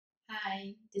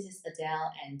Hi, this is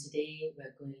Adele, and today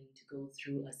we're going to go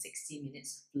through a 60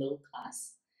 minutes flow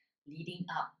class leading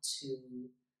up to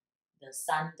the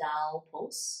Sundial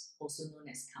Pose, also known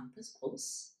as compass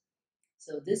pose.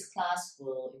 So this class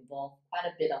will involve quite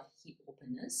a bit of hip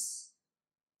openers,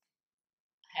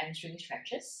 hamstring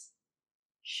stretches,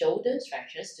 shoulder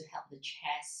stretches to help the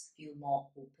chest feel more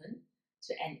open,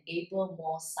 to enable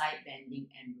more side bending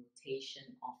and rotation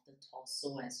of the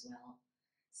torso as well.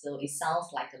 So it sounds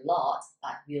like a lot,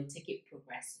 but we'll take it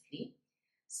progressively.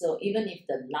 So even if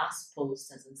the last pose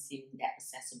doesn't seem that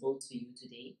accessible to you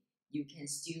today, you can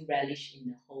still relish in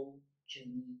the whole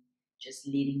journey just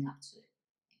leading up to it.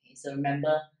 Okay, so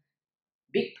remember,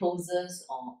 big poses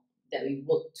or that we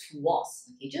work towards,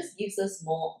 okay, just gives us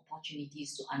more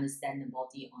opportunities to understand the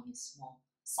body on its more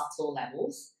subtle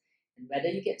levels. And whether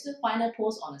you get to the final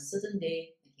pose on a certain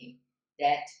day, okay,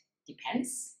 that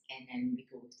depends, and then we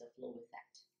go with the flow with that.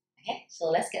 Okay, so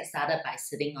let's get started by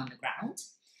sitting on the ground.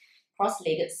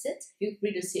 Cross-legged sit. Feel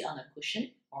free to sit on a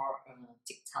cushion or a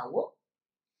thick towel.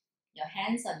 Your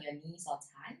hands on your knees or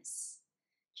thighs.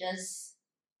 Just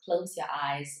close your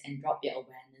eyes and drop your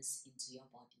awareness into your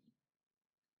body.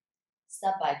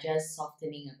 Start by just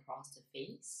softening across the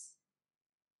face,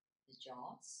 the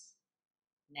jaws,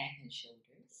 neck and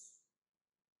shoulders.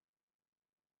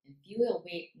 And feel your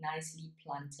weight nicely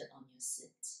planted on your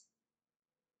sit.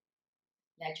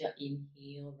 Let your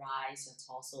inhale rise your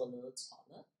torso a little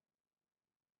taller.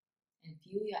 And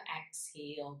feel your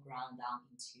exhale ground down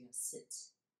into your sit,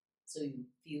 so you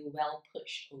feel well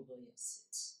pushed over your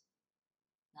sit.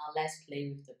 Now let's play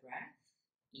with the breath.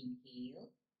 Inhale.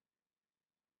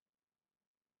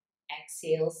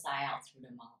 Exhale, sigh out through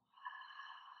the mouth.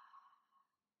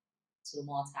 Two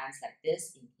more times like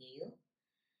this. Inhale.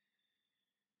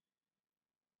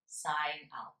 Sighing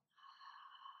out.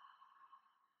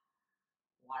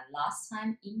 One last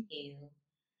time. Inhale.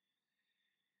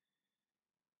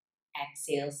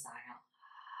 Exhale, sigh out.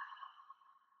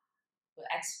 We'll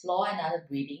explore another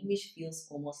breathing which feels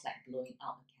almost like blowing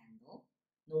out a candle.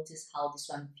 Notice how this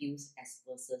one feels as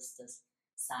versus the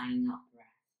sighing out breath.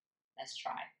 Let's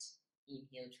try it.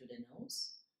 Inhale through the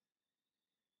nose,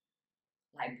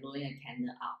 like blowing a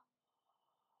candle out.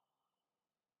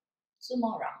 Two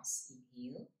more rounds.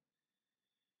 Inhale,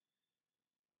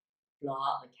 blow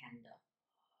out the candle.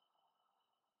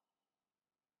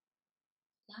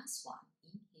 Last one.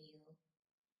 Inhale,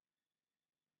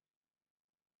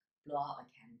 blow out a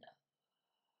candle.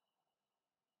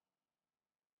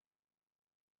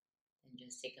 Then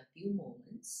just take a few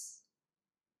moments.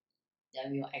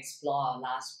 Then we'll explore our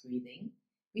last breathing,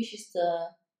 which is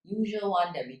the usual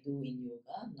one that we do in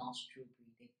yoga, nostril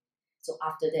breathing. So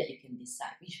after that, you can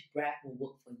decide which breath will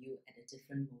work for you at a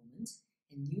different moment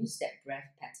and use that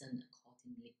breath pattern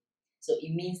accordingly. So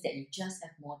it means that you just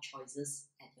have more choices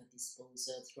at your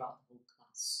disposal throughout the whole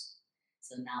class.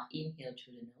 So now inhale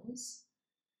through the nose,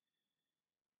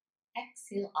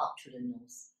 exhale out through the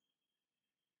nose.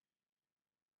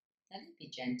 Let it be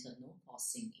gentle, no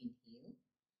forcing. Inhale,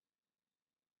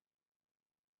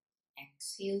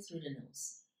 exhale through the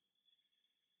nose.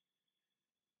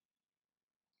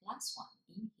 Last one,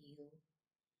 inhale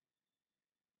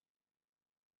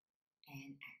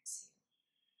and exhale.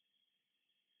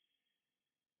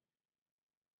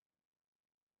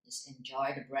 Just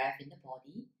enjoy the breath in the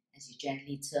body as you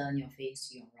gently turn your face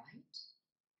to your right.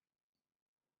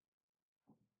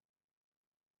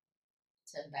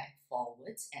 Turn back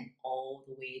forwards and all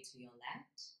the way to your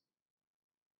left.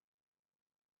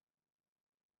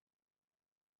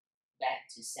 Back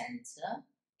to center.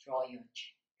 Draw your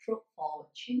throat forward,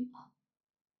 chin up.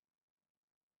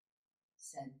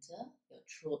 Center, your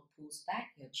throat pulls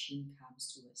back, your chin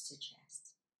comes towards the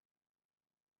chest.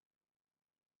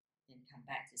 Then come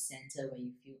back to center where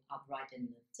you feel upright and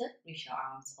lifted. Reach your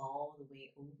arms all the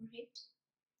way overhead.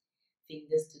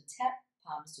 Fingers to tap,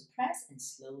 palms to press, and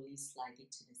slowly slide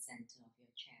it to the center of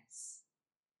your chest.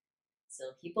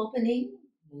 So keep opening,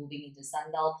 moving into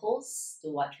Sundial Pose.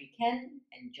 Do what we can.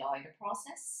 Enjoy the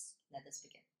process. Let us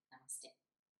begin. Namaste.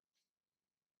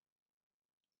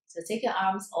 So take your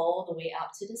arms all the way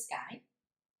up to the sky.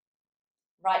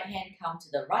 Right hand come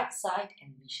to the right side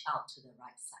and reach out to the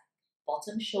right side.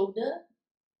 Bottom shoulder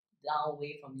down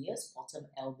away from ears, bottom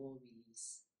elbow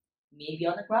release. Maybe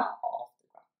on the ground or off the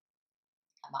ground.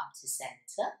 Come up to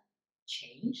center,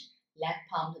 change. Left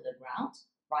palm to the ground,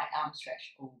 right arm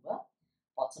stretch over.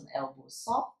 Bottom elbow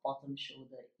soft, bottom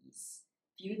shoulder ease.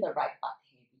 Feel the right butt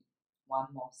heavy. One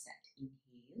more set.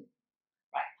 Inhale.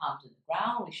 Right palm to the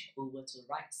ground, reach over to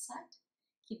right side.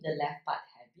 Keep the left butt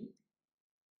heavy.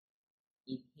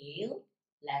 Inhale.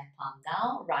 Left palm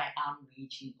down, right arm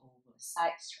reaching over. the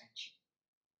side stretching.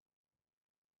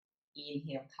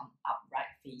 Inhale, come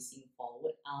upright, facing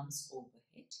forward, arms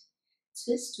overhead.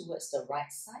 Twist towards the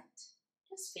right side,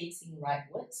 just facing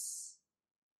rightwards.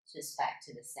 Twist back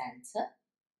to the center.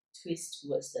 Twist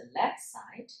towards the left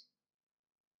side.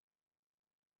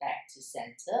 Back to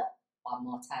center. One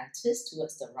more time, twist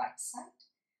towards the right side.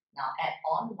 Now add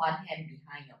on one hand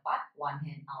behind your butt, one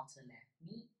hand outer left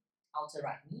knee, outer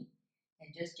right knee,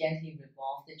 and just gently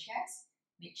revolve the chest.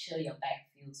 Make sure your back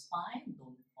feels fine,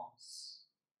 don't force.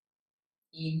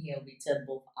 Inhale, return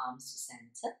both arms to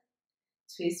center.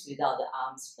 Twist without the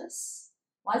arms first.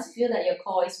 Once you feel that your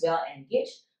core is well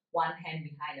engaged, one hand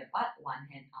behind the butt, one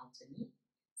hand outer knee.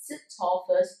 Sit tall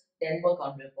first, then work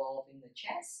on revolving the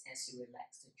chest as you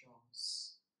relax the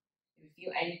jaws. If you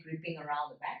feel any gripping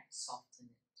around the back, soften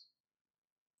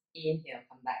it. Inhale,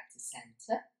 come back to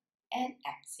center, and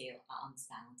exhale, arms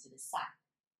down to the side.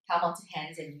 Come onto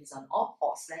hands and knees on all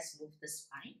fours. Let's move the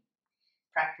spine.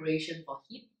 Preparation for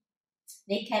hip.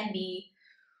 They can be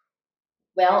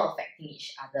well affecting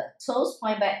each other. Toes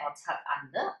point back or tuck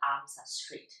under, arms are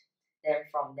straight. Then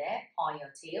from there, point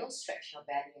your tail, stretch your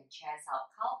belly and chest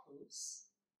out, cow pose.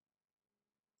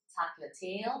 Tuck your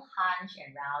tail, hunch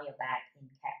and round your back in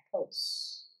cat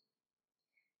pose.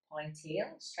 Point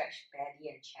tail, stretch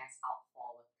belly and chest out,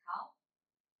 forward cow.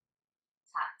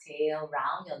 Tuck tail,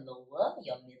 round your lower,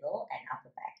 your middle and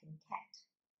upper back in cat.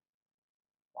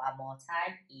 One more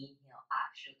time, inhale,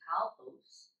 arch to cow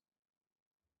pose.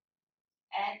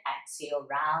 And exhale,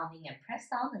 rounding and press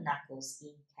down the knuckles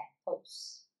in cat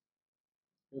pose.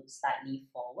 Look slightly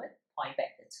forward, point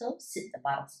back the toes, sit the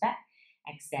buttocks back,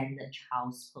 extend the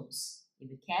child's pose. If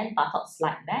you can, buttocks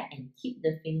slide back and keep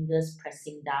the fingers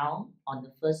pressing down on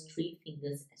the first 3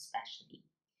 fingers especially.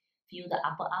 Feel the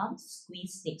upper arms,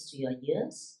 squeeze next to your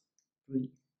ears, breathe.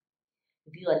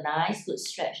 Feel a nice good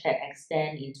stretch that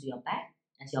extends into your back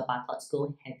as your buttocks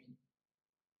go heavy.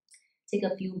 Take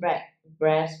a few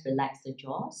breaths, relax the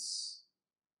jaws.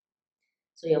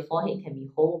 So your forehead can be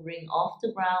hovering off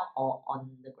the ground or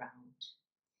on the ground.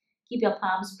 Keep your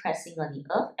palms pressing on the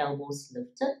earth, elbows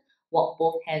lifted. Walk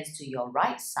both hands to your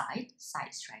right side,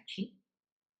 side stretching.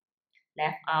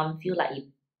 Left arm, feel like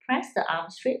you press the arm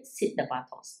straight, sit the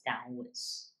buttocks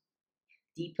downwards.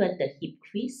 Deepen the hip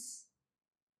crease.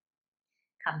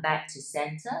 Come back to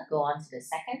center, go on to the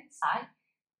second side.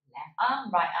 Left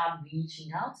arm, right arm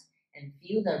reaching out and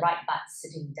feel the right butt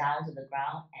sitting down to the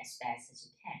ground as fast as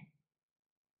you can.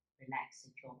 Relax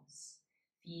the jaws.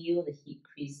 Feel the hip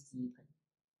crease deepen.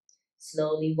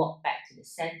 Slowly walk back to the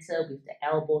center with the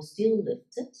elbows still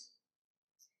lifted.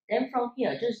 Then from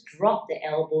here, just drop the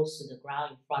elbows to the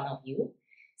ground in front of you.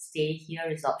 Stay here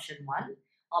is option 1.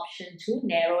 Option 2,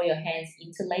 narrow your hands,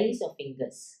 interlace your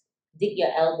fingers. Dig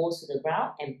your elbows to the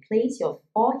ground and place your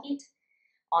forehead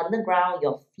on the ground,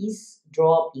 your fists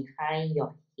draw behind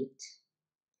your head.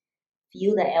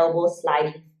 Feel the elbows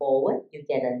sliding forward. You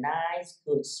get a nice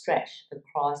good stretch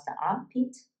across the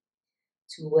armpit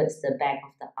towards the back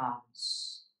of the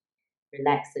arms.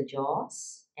 Relax the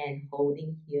jaws and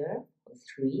holding here for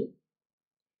 3,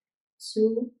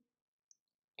 2,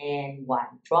 and 1.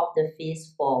 Drop the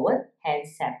fist forward,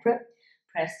 hands separate.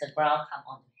 Press the ground, come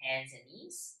onto hands and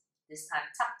knees. This time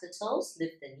tuck the toes,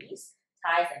 lift the knees,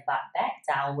 thighs and butt back,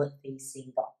 downward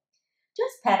facing dog.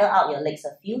 Just pedal out your legs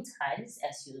a few times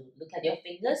as you look at your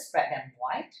fingers, spread them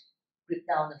wide. Grip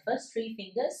down the first 3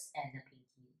 fingers and the pinky.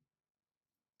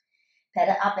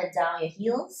 Pedal up and down your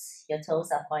heels. Your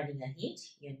toes are pointing ahead.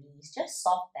 Your knees just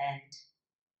soft bend.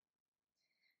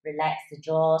 Relax the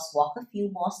jaws. Walk a few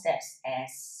more steps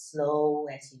as slow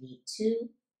as you need to.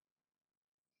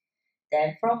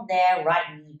 Then from there,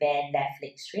 right knee bend, left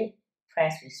leg straight.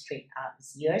 Press with straight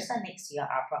arms. Ears are next to your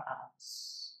upper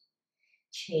arms.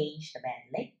 Change the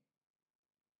bend leg.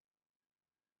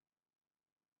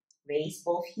 Raise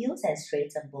both heels and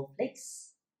straighten both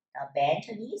legs. Now bend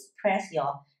your knees. Press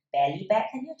your belly back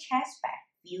and your chest back.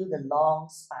 Feel the long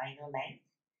spinal length.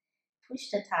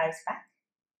 Push the thighs back.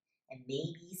 And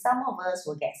maybe some of us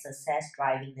will get success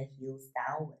driving the heels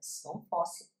downwards. Don't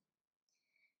force it.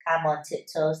 Come on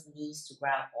tiptoes, knees to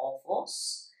ground, all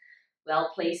fours.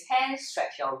 Well-placed hands,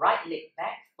 stretch your right leg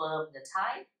back, firm the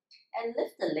thigh, and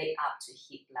lift the leg up to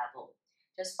hip level.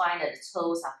 Just find that the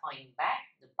toes are pointing back,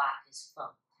 the butt is firm.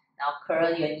 Now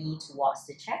curl your knee towards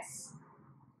the chest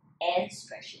and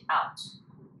stretch it out.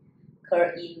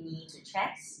 Curl in knee to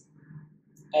chest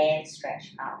and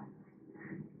stretch out.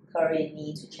 Curl in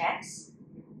knee to chest,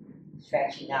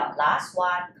 stretching out. Last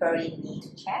one, curl in knee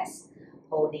to chest,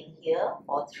 holding here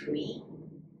for 3,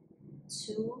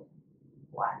 2,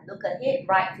 1. Look ahead,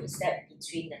 right foot step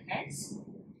between the hands.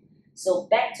 So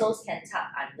back toes can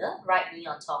tuck under, right knee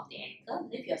on top of the ankle,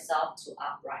 lift yourself to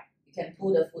upright. You can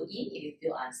pull the foot in if you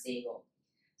feel unstable.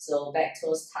 So back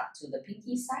toes tuck to the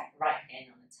pinky side, right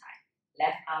hand on the thigh.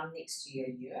 Left arm next to your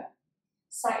ear,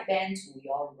 side bend to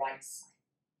your right side.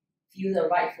 Feel the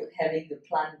right foot having to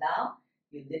plant down.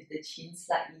 You lift the chin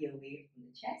slightly away from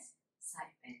the chest,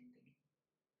 side bending.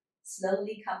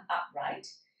 Slowly come upright.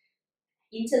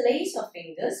 Interlace your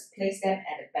fingers, place them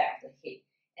at the back of the head,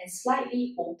 and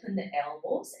slightly open the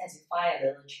elbows as you find a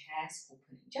little chest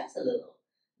opening, just a little.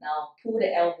 Now pull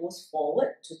the elbows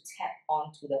forward to tap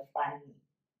onto the front knee.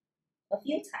 A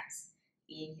few times.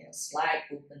 Inhale, slide,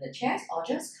 open the chest, or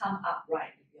just come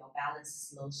upright if your balance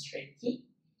is low, straight hip.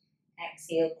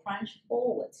 Exhale, crunch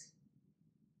forward.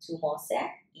 2 more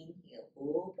sets. Inhale,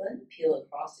 open, peel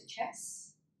across the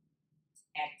chest.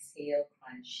 Exhale,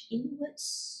 crunch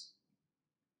inwards.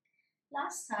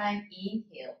 Last time,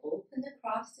 inhale, open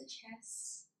across the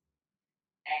chest.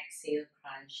 Exhale,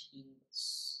 crunch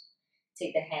inwards.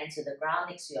 Take the hand to the ground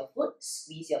next to your foot.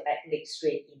 Squeeze your back leg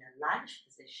straight in a lunge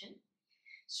position.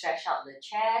 Stretch out the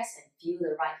chest and feel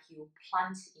the right heel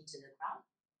plant into the ground.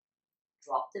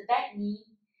 Drop the back knee.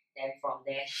 Then from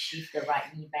there, shift the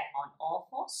right knee back on all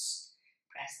fours.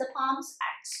 Press the palms.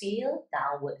 Exhale,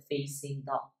 downward facing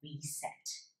dog reset.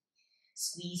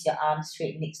 Squeeze your arms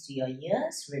straight next to your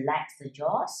ears. Relax the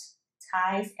jaws.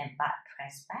 Thighs and butt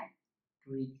press back.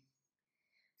 Breathe.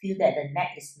 Feel that the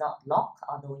neck is not locked,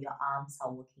 although your arms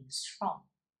are working strong.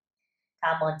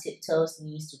 Come on tiptoes,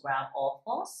 knees to ground, all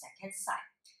fours. Second side.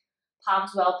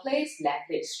 Palms well placed, left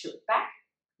leg straight back.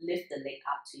 Lift the leg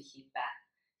up to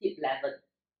hip level.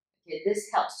 Okay, this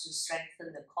helps to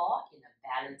strengthen the core in a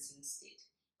balancing state.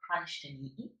 Crunch the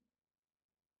knee in.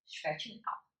 Stretching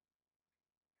out.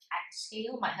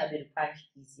 Exhale, might help you to crunch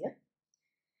easier.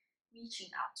 Reaching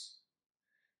out.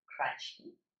 Crunch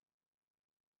in.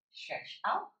 Stretch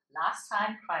out. Last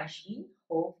time, crunch in.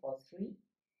 Hold for 3,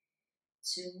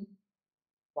 2,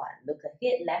 1. Look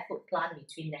ahead. Left foot plant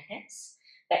between the hands.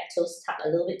 Back toes tuck a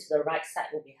little bit to the right side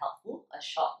will be helpful. A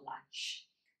short lunge.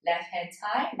 Left hand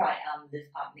tie, right arm lift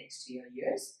up next to your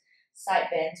ears. Side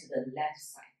bend to the left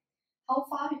side. How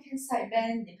far you can side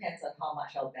bend depends on how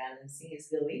much our balancing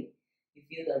is going. You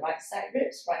feel the right side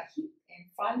ribs, right hip, and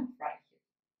front right hip.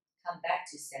 Come back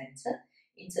to center.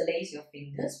 Interlace your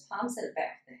fingers, palms at the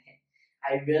back of the head.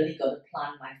 I really got to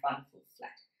plant my front foot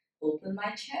flat. Open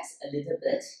my chest a little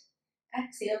bit.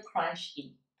 Exhale, crunch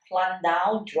in. Plant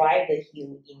down, drive the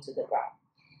heel into the ground.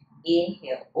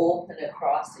 Inhale, open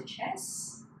across the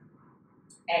chest.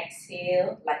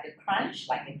 Exhale, like a crunch,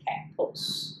 like a cat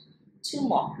pose. 2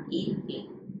 more. Inhale.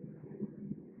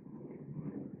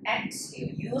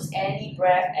 Exhale. Use any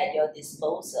breath at your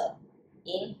disposal.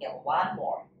 Inhale, 1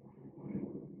 more.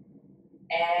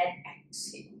 And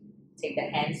exhale. Take the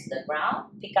hands to the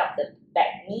ground. Pick up the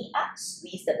back knee up.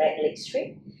 Squeeze the back leg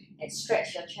straight. And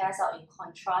stretch your chest out in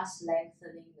contrast,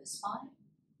 lengthening the spine.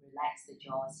 Relax the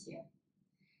jaws here.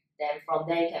 Then from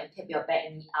there, you can tip your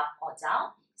back knee up or down.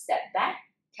 Step back,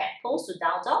 cat pose to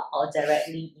down dog or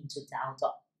directly into down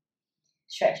dog.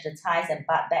 Stretch the thighs and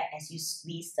butt back as you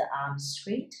squeeze the arms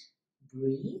straight.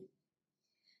 Breathe.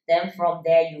 Then from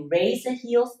there, you raise the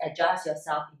heels, adjust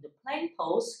yourself into plank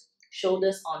pose.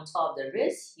 Shoulders on top of the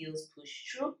wrists, heels push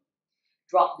through.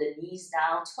 Drop the knees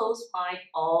down, toes point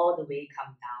all the way,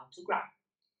 come down to ground.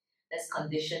 Let's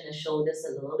condition the shoulders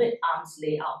a little bit. Arms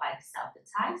lay out by the side of the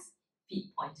thighs,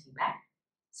 feet pointing back.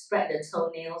 Spread the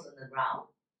toenails on the ground.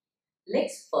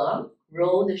 Legs firm,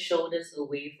 roll the shoulders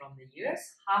away from the ears,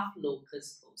 half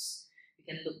locust pose.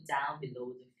 You can look down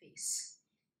below the face.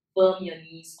 Firm your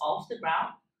knees off the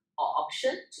ground, or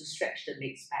option to stretch the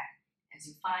legs back as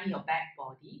you find your back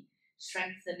body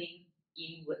strengthening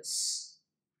inwards.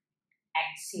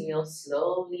 Exhale,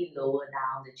 slowly lower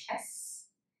down the chest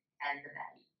and the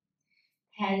belly.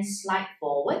 Hands slide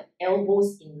forward,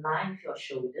 elbows in line with your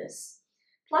shoulders.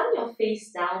 Plant your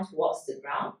face down towards the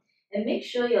ground and make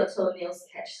sure your toenails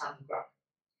catch some ground.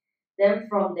 Then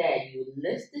from there, you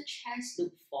lift the chest,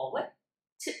 look forward,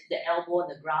 tip the elbow on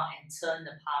the ground and turn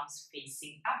the palms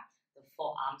facing up, the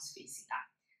forearms facing up.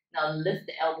 Now lift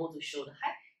the elbow to shoulder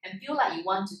height and feel like you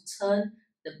want to turn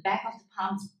the back of the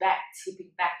palms back,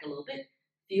 tipping back a little bit.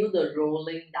 Feel the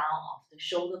rolling down of the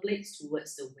shoulder blades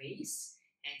towards the waist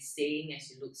and staying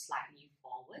as you look slightly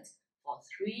forward. For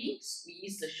 3,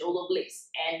 squeeze the shoulder blades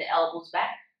and the elbows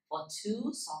back. For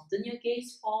 2, soften your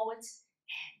gaze forward.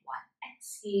 And 1,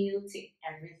 exhale, take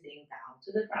everything down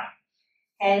to the ground.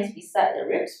 Hands beside the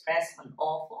ribs, press on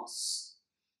all fours.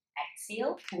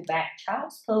 Exhale, pull back,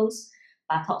 child's pose.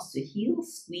 Buttocks to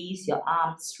heels, squeeze your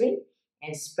arms straight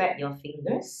and spread your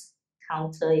fingers.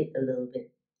 Counter it a little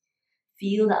bit.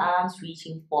 Feel the arms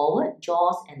reaching forward,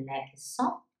 jaws and neck is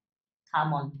soft.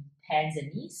 Come on hands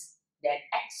and knees. Then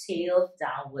exhale,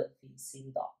 downward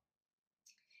facing dog.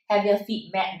 Have your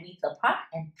feet mat width apart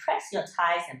and press your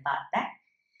thighs and butt back.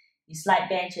 You slight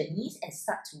bend your knees and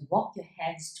start to walk your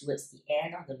hands towards the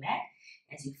end of the mat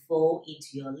as you fold into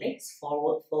your legs.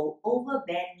 Forward fold over,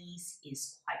 bend knees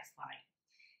is quite fine.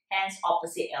 Hands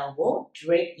opposite elbow,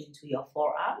 drape into your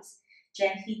forearms.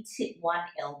 Gently tip one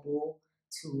elbow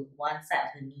to one side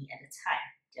of the knee at a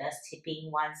time. Just tipping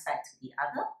one side to the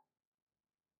other.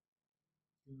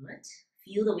 Good.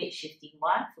 Feel the weight shifting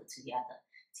one foot to the other.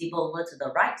 Tip over to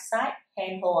the right side,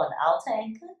 hand hold on the outer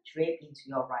ankle, drape into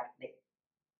your right leg.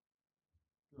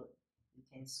 Good. You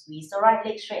can squeeze the right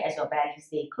leg straight as your belly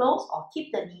stays close, or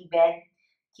keep the knee bent,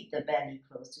 keep the belly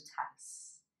close to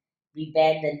thighs.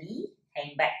 Rebend the knee,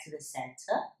 hang back to the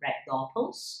center, ragdoll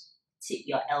pose. Tip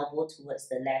your elbow towards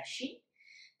the left shin.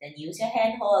 Then use your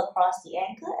hand hold across the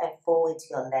ankle and fold into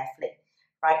your left leg.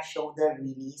 Right shoulder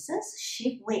releases,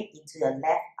 shift weight into the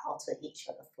left outer edge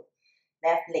of the foot.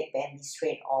 Left leg bend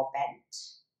straight or bent.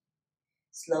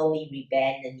 Slowly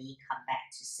rebend the knee, come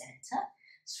back to center.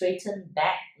 Straighten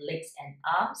back, legs and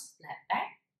arms flat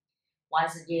back.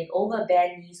 Once again, over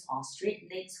bend knees or straight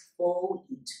legs, fold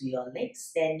into your legs,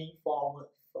 standing forward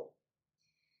fold.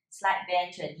 Slight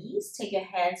bend your knees, take your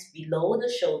hands below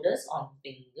the shoulders on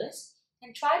fingers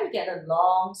and try to get a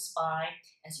long spine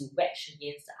as you wedge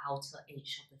against the outer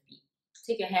edge of the feet.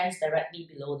 Take your hands directly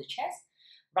below the chest,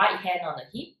 right hand on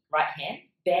the hip, right hand,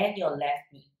 bend your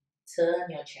left knee,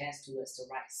 turn your chest towards the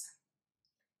right side.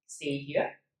 Stay here,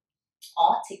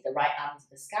 or take the right arm to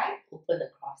the sky, open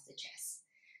across the chest.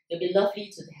 It will be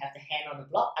lovely to have the hand on the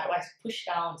block, otherwise push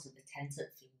down to the tented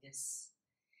fingers.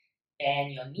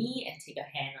 Bend your knee and take your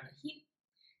hand on the hip.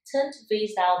 Turn to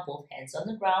face down, both hands on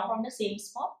the ground from the same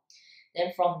spot.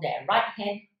 Then from there, right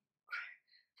hand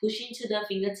push into the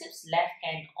fingertips, left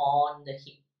hand on the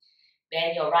hip.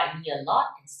 Bend your right knee a lot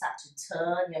and start to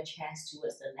turn your chest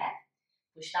towards the left.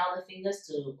 Push down the fingers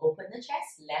to open the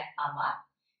chest, left arm up.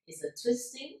 It's a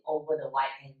twisting over the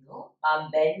wide angle. I'm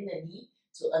bending the knee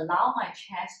to allow my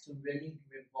chest to really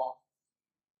revolve.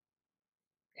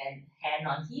 Then hand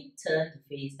on hip, turn to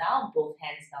face down, both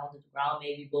hands down to the ground,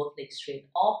 maybe both legs straight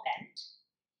or bent.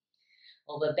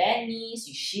 Over bend knees,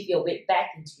 you shift your weight back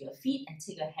into your feet and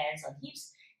take your hands on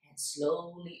hips and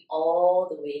slowly all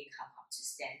the way come up to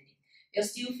standing. You're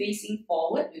still facing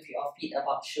forward with your feet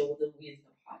about shoulder width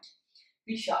apart.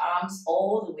 Reach your arms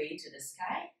all the way to the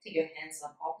sky. Take your hands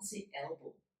on opposite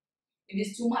elbow. If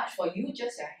it's too much for you,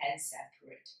 just your hands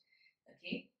separate.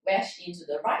 Okay, wedge into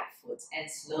the right foot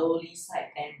and slowly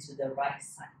side bend to the right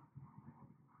side.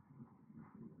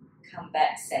 Come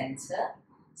back center,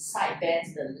 side bend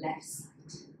to the left side.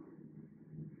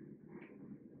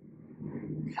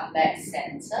 Come back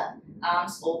center,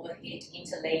 arms overhead,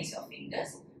 interlace your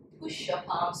fingers, push your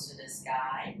palms to the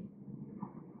sky.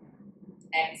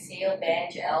 Exhale,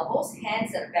 bend your elbows,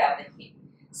 hands at the back of the hip.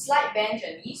 Slight bend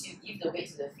your knees, you give the weight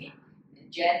to the feet. And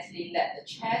gently let the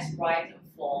chest brighten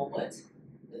forward,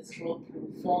 the throat pull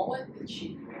forward, the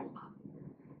chin roll up.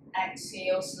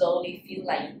 Exhale, slowly feel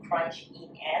like you crunch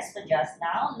in as for just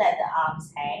now. Let the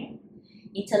arms hang.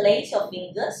 Interlace your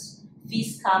fingers,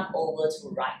 fists come over to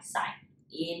right side.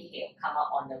 Inhale, come up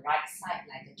on the right side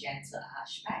like a gentle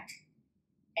arch back.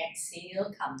 Exhale,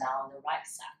 come down the right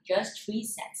side. Just 3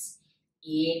 sets.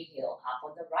 Inhale, up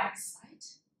on the right side.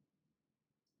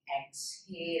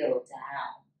 Exhale,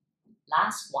 down.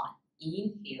 Last one.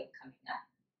 Inhale, coming up.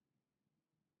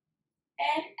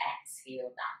 And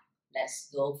exhale, down. Let's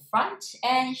go front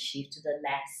and shift to the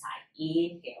left side.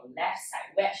 Inhale, left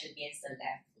side, wedge against the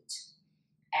left foot.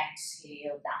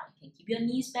 Exhale, down. You can keep your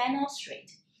knees bent or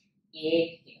straight.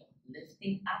 Inhale,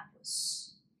 lifting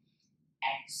upwards.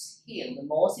 Exhale. The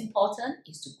most important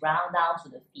is to ground down to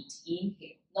the feet.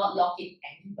 Inhale, not lock it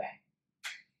anywhere.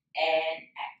 And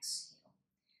exhale.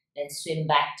 Then swim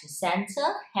back to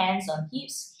center, hands on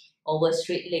hips, over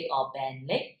straight leg or bent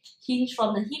leg. Hinge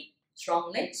from the hip,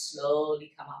 strong leg,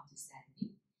 slowly come up to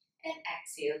standing. And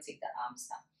exhale, take the arms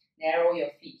down. Narrow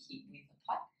your feet hip width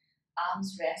apart.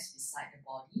 Arms rest beside the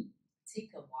body.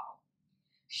 Take a while.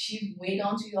 Shift weight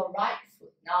onto your right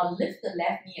foot. Now lift the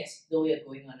left knee as though you're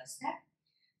going on a step.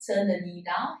 Turn the knee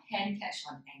down, hand catch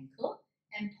on ankle,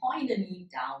 and point the knee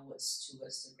downwards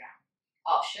towards the ground.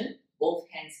 Option, both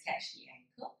hands catch the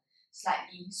ankle.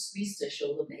 Slightly squeeze the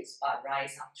shoulder blades, but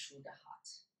rise up through the heart.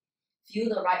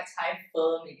 Feel the right thigh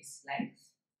firm in its length.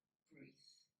 Breathe.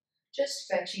 Just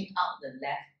stretching out the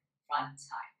left front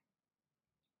thigh.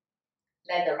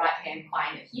 Let the right hand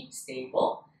find the hip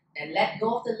stable. Then let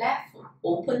go of the left foot.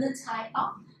 Open the thigh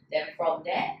up. Then from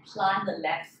there, plant the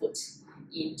left foot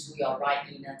into your right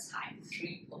inner thigh.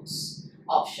 3 pose.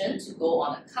 Option to go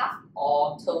on a calf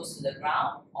or toes to the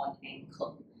ground on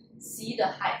ankle. See the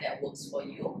height that works for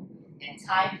you. And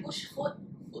thigh push foot,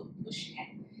 foot push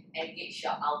hand. Engage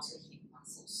your outer hip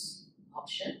muscles.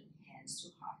 Option, hands to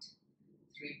heart.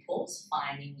 3 pose,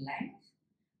 finding length,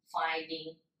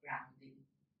 finding grounding.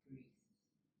 Breathe.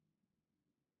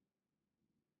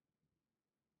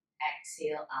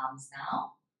 Exhale, arms down.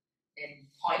 Then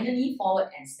point the knee forward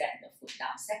and step the foot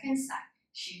down. Second side,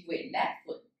 shift weight left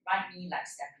foot, right knee like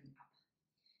stepping up.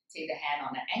 Take the hand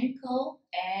on the ankle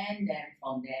and then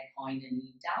from there point the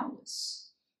knee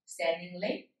downwards. Standing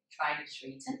leg, try to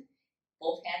straighten.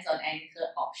 Both hands on ankle,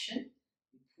 option.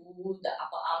 Pull the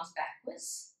upper arms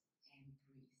backwards and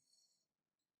breathe.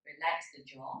 Relax the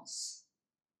jaws.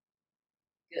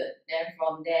 Good. Then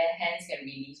from there, hands can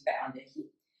release back on the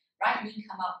hip. Right knee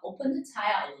come up, open the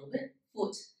thigh out a little bit.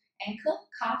 Foot, ankle,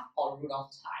 calf or root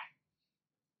of thigh.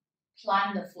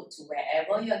 Plant the foot to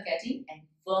wherever you're getting and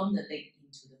firm the leg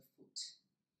into the foot.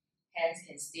 Hands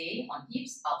can stay on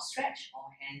hips, outstretched or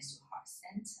hands to heart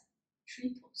center.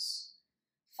 3 pose.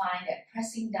 Find that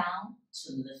pressing down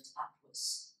to lift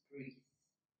upwards. Breathe.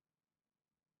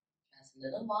 Just a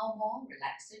little while more,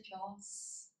 relax the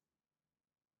jaws.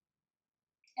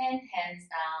 And hands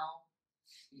down,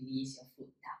 release your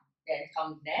foot down. Then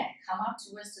from there, come up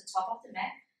towards the top of the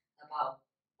mat, about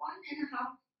 1.5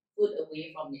 foot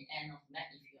away from the end of the mat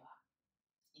if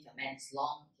your mat is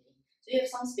long. Okay. So you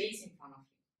have some space in front of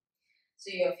you.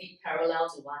 So your feet parallel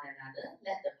to one another,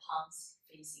 let the palms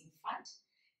face in front,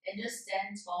 and just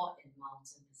stand tall in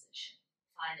mountain position.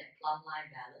 Find that plumb line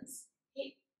balance,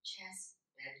 hip, chest,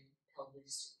 belly,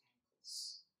 pelvis to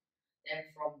ankles.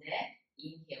 Then from there,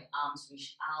 inhale, arms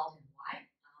reach out and wide,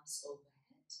 arms overhead.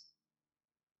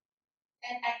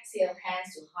 And exhale,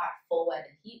 hands to heart, forward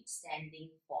the hip, standing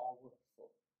forward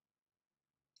fold.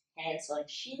 Hands on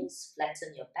shins,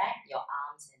 flatten your back, your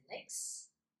arms and legs.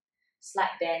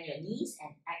 Slight bend your knees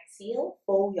and exhale,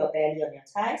 fold your belly on your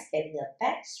thighs, getting a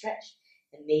back stretch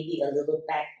and maybe a little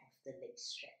back of the leg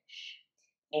stretch.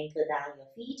 Anchor down your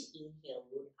feet, inhale,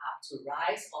 root up to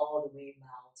rise all the way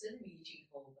mountain, reaching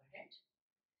overhead.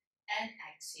 And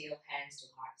exhale, hands to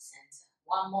heart center.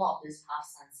 One more of this half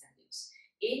sun sandals.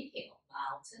 Inhale,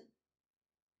 mountain.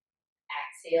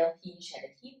 Exhale, hinge at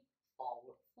the hip,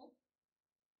 forward fold.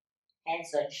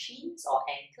 Hands on shins or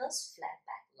ankles, flat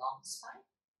back, long spine.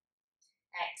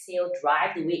 Exhale,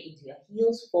 drive the weight into your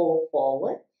heels, fold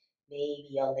forward. Maybe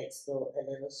your legs go a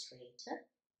little straighter.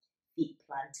 Feet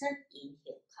planted,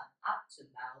 inhale, come up to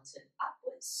mountain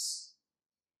upwards.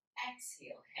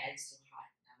 Exhale, hands to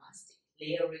heart, namaste.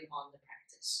 Layering on the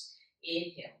practice.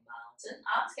 Inhale, mountain.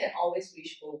 Arms can always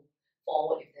reach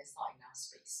forward if there's not enough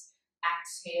space.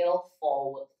 Exhale,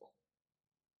 forward fold.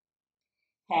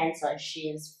 Hands on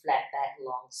shins, flat back,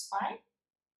 long spine.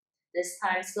 This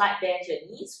time, slight bend your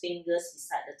knees, fingers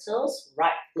beside the toes,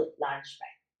 right foot lunge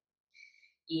back.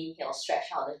 Inhale,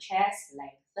 stretch out the chest,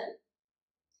 lengthen.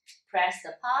 Press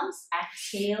the palms,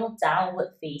 exhale,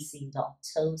 downward facing dog,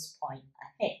 toes point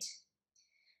ahead.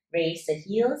 Raise the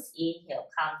heels, inhale,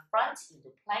 come front into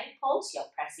plank pose, you're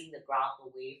pressing the ground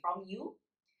away from you.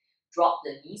 Drop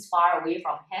the knees far away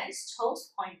from hands,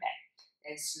 toes point back.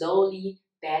 Then slowly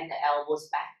bend the elbows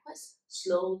backwards,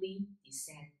 slowly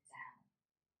descend down.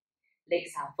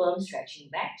 Legs are firm, stretching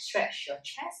back, stretch your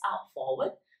chest out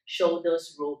forward,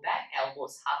 shoulders roll back,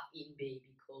 elbows hug in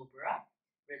baby cobra.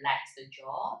 Relax the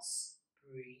jaws,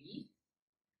 breathe.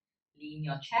 Lean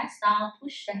your chest down,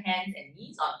 push the hands and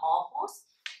knees on all fours,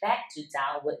 back to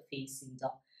downward facing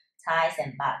dog. Thighs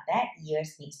and butt back,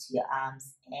 ears next to your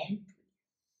arms and breathe.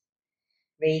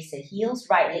 Raise the heels,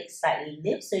 right leg slightly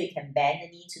lift so you can bend the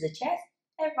knee to the chest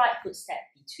and right foot step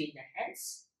between the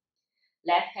hands.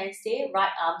 Left hand stay,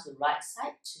 right arm to right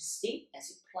side, twisting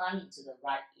as you plunge into the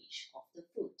right edge of the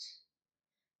foot.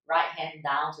 Right hand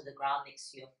down to the ground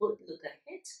next to your foot, look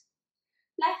ahead.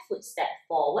 Left foot step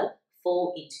forward,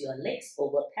 fold into your legs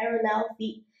over parallel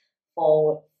feet,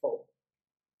 forward fold.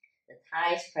 The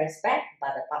thighs press back,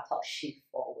 but the buttock shift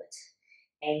forward.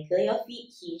 Anchor your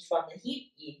feet, hinge from the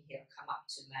hip, inhale, come up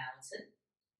to mountain.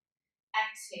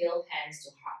 Exhale, hands to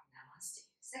heart, namaste.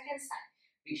 Second side,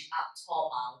 reach up,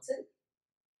 tall mountain.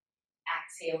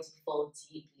 Exhale to fold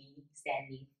deeply,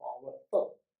 standing forward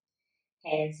fold.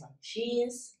 Hands on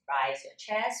shins, rise your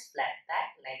chest, flat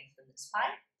back, lengthen the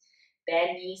spine.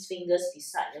 Bend knees, fingers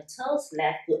beside your toes,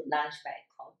 left foot lunge back,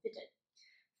 confident.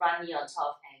 Front knee on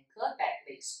top of ankle, back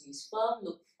leg squeeze firm,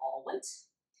 look forward.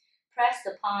 Press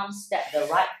the palms, step the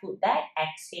right foot back,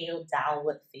 exhale,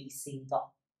 downward facing dog.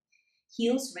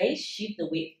 Heels raised, shift the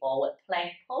weight forward.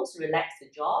 Plank pose, relax the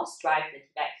jaws, drive the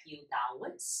back heel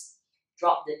downwards.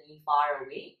 Drop the knee far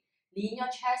away. Lean your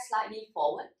chest slightly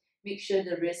forward. Make sure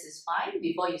the wrist is fine.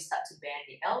 Before you start to bend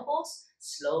the elbows,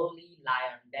 slowly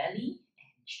lie on belly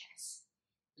and chest.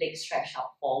 Legs stretch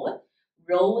out forward.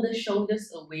 Roll the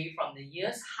shoulders away from the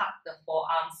ears. Hug the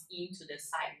forearms into the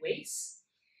sideways.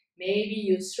 Maybe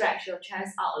you stretch your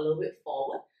chest out a little bit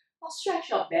forward, or stretch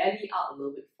your belly out a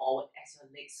little bit forward as your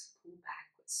legs pull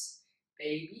backwards.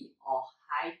 Baby or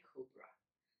high cobra.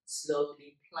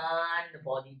 Slowly plant the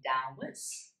body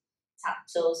downwards. Tuck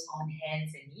toes on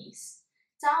hands and knees.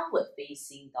 Downward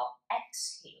facing dog.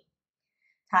 Exhale.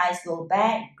 Thighs go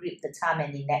back, grip the thumb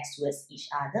and index towards each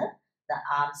other. The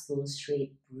arms go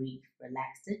straight, breathe,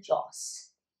 relax the jaws.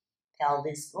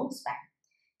 Pelvis goes back.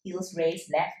 Heels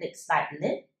raised, left leg slight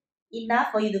lift.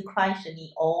 Enough for you to crunch the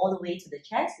knee all the way to the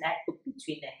chest, left foot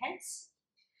between the hands.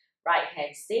 Right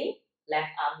hand stay,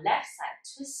 left arm left side,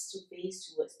 twist to face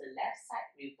towards the left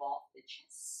side, revolve the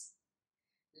chest.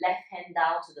 Left hand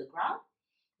down to the ground,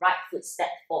 right foot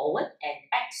step forward and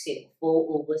exhale,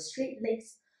 fold over straight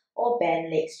legs or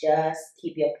bend legs, just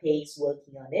keep your pace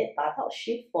working on it. Buttock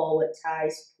shift forward,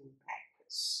 thighs pull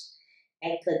backwards.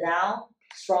 Anchor down,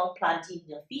 strong planting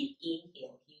your feet,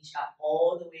 inhale, hinge up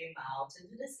all the way, mountain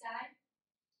to the sky.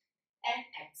 And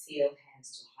exhale,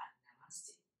 hands to heart,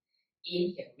 namaste.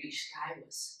 Inhale, reach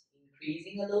skywards,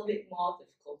 increasing a little bit more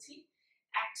difficulty.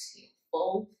 Exhale,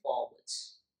 fold forward.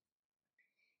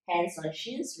 Hands on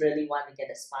shins, really want to get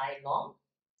the spine long.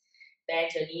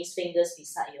 Bend your knees, fingers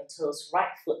beside your toes,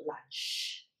 right foot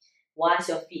lunge. Once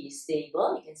your feet is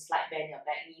stable, you can slide bend your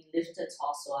back knee, lift the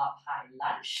torso up, high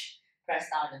lunge. Press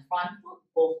down the front foot,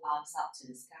 both arms up to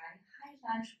the sky, high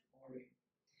lunge, warrior.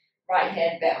 Right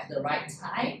hand back of the right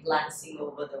thigh, glancing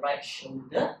over the right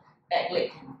shoulder, back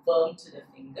leg confirmed to the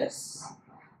fingers.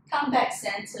 Come back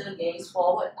center, gaze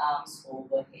forward, arms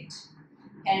overhead.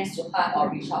 Hands to heart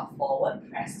or reach out forward,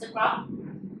 press the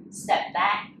ground. Step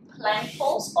back, plank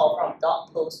pose or from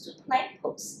dog pose to plank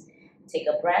pose. Take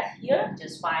a breath here,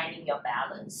 just finding your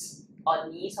balance. On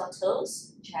knees or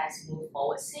toes, chest move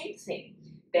forward, same thing.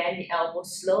 Bend the elbow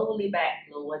slowly back,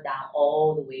 lower down,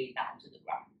 all the way down to the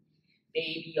ground.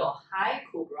 Baby or high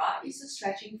cobra is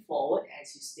stretching forward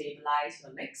as you stabilize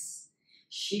your legs.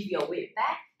 Shift your weight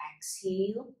back,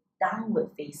 exhale, downward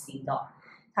facing dog.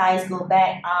 Thighs go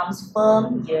back, arms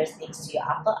firm, ears next to your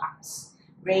upper arms.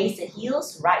 Raise the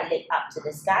heels, right leg up to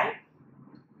the sky.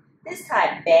 This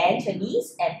time, bend your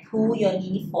knees and pull your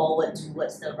knee forward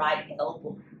towards the right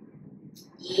elbow.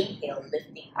 Inhale,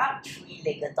 lifting up,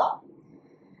 three-legged dog.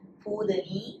 Pull the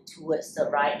knee towards the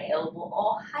right elbow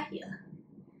or higher.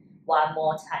 One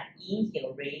more time,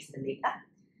 inhale, raise the leg up.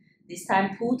 This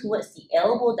time, pull towards the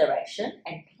elbow direction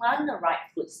and plant the right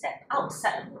foot, step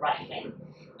outside of the right hand.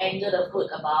 Angle the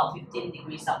foot about 15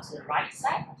 degrees out to the right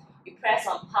side. You press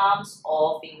on palms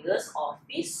or fingers or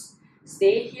fists.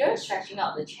 Stay here, stretching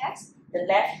out the chest. The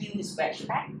left heel is stretched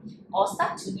back. Or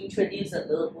start to introduce a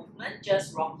little movement,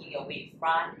 just rocking your weight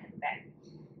front and back.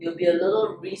 You'll be a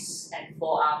little wrist and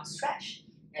forearm stretch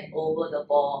and over the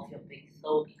ball of your big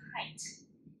toe behind.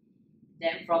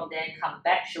 Then from there, come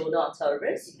back, shoulder on top of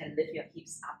wrist. You can lift your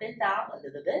hips up and down a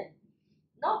little bit.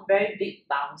 Not very big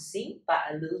bouncing, but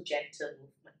a little gentle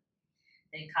movement.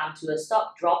 Then come to a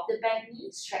stop, drop the back knee,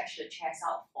 stretch the chest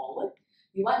out forward.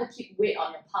 You want to keep weight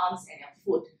on your palms and your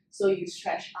foot, so you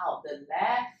stretch out the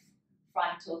left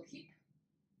frontal hip.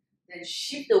 Then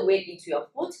shift the weight into your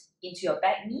foot, into your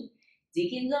back knee.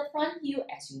 Dig in the front heel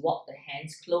as you walk the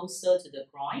hands closer to the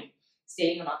groin,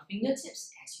 staying on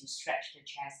fingertips as you stretch the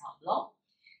chest out long.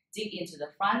 Dig into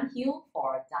the front heel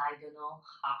for a diagonal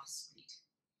half split.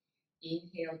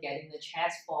 Inhale, getting the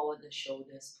chest forward, the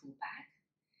shoulders pull back.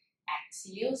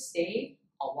 Exhale, stay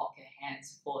or walk your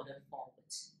hands further forward.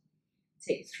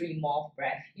 Take 3 more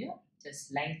breaths here,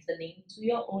 just lengthening to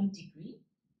your own degree.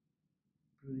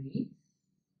 Breathe.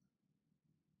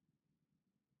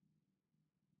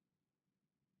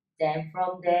 Then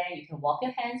from there, you can walk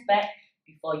your hands back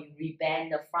before you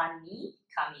rebend the front knee.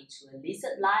 Come into a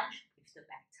lizard lunge with the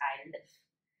back thigh lift.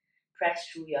 Press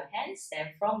through your hands. Then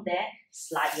from there,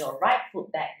 slide your right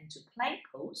foot back into plank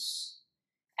pose.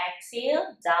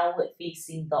 Exhale, downward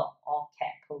facing dog or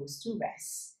cat pose to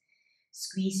rest.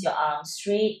 Squeeze your arms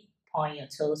straight, point your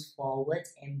toes forward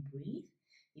and breathe.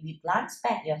 If you glance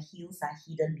back, your heels are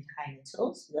hidden behind the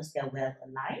toes because they're well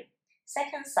aligned.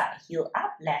 Second side, heel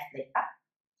up, left leg up.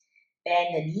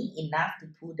 Bend the knee enough to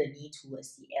pull the knee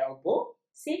towards the elbow.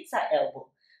 Same side elbow.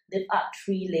 Lift up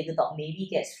three-legged dog. Maybe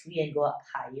gets free and go up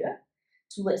higher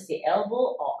towards the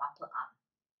elbow or upper arm.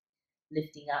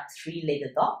 Lifting up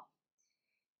three-legged dog.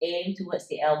 Aim towards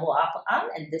the elbow, upper arm,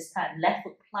 and this time left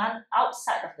foot plant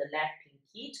outside of the left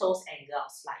pinky, toes angle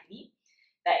out slightly.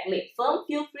 Back leg firm,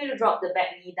 feel free to drop the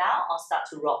back knee down or start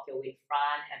to rock your weight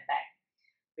front and back.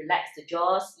 Relax the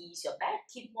jaws, ease your back,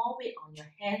 keep more weight on your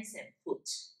hands and foot.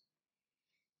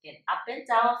 Again, up and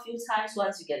down a few times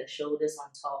once you get the shoulders on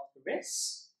top of the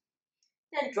wrists.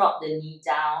 Then drop the knee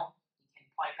down. You can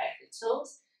point back the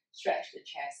toes, stretch the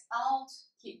chest out,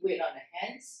 keep weight on the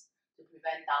hands to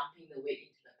prevent dumping the weight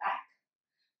into the back.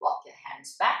 Walk your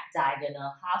hands back,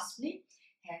 diagonal half split.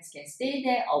 Hands can stay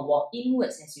there or walk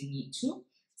inwards as you need to.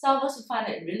 Some of us who find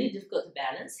it really difficult to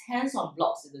balance, hands on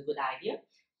blocks is a good idea,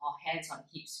 or hands on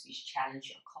hips which challenge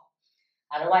your core.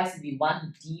 Otherwise, if you want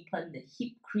to deepen the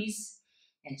hip crease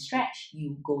and stretch,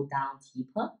 you go down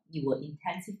deeper. You will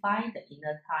intensify the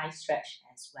inner thigh stretch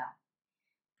as well.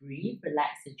 Breathe,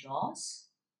 relax the jaws.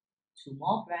 2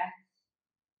 more breaths.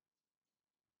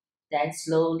 Then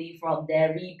slowly from there,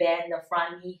 rebend the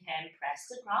front knee, hand press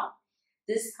the ground.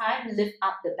 This time, lift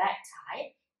up the back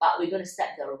thigh, but we're going to step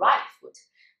the right foot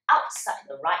outside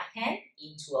the right hand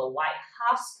into a wide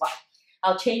half squat.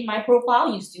 I'll change my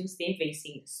profile. You still stay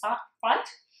facing the front.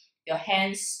 Your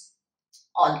hands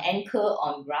on ankle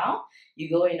on ground. You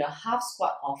go in a half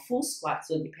squat or full squat,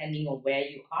 so depending on where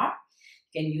you are.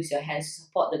 You can use your hands to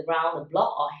support the ground, the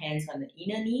block, or hands on the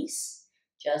inner knees.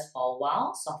 Just for a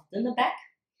while, soften the back.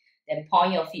 Then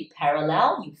point your feet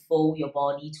parallel. You fold your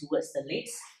body towards the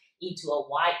legs into a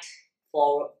wide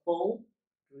forward fold.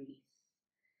 Breathe.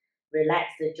 Relax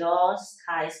the jaws,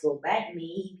 thighs go back.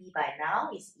 Maybe by now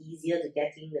it's easier to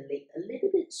getting the leg a little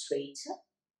bit straighter.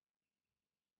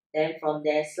 Then from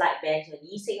there, slight bend your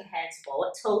knees, take your hands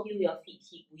forward, toe heel your feet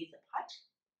hip width apart.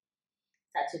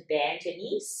 Start to bend your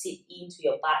knees, sit into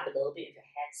your butt a little bit with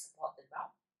your hands support the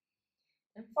ground.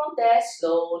 And from there,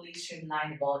 slowly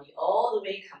streamline the body all the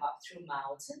way, come up through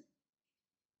mountain.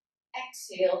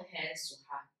 Exhale, hands to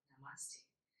heart, namaste.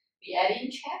 We add in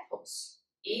chair pose.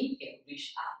 Inhale,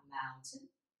 reach up, mountain.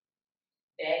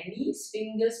 Bend knees,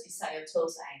 fingers beside your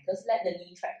toes or ankles. Let the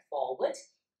knee track forward.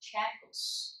 Chair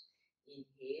pose.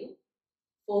 Inhale,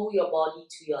 fold your body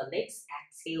to your legs.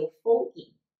 Exhale, fold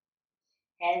in.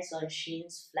 Hands on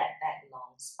shins, flat back,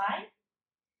 long spine.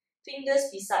 Fingers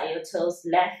beside your toes,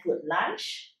 left foot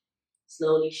lunge.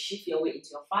 Slowly shift your weight into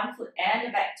your front foot and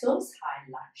the back toes, high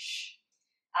lunge.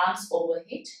 Arms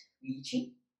overhead,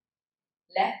 reaching.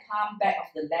 Left palm back of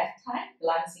the left thigh,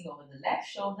 glancing over the left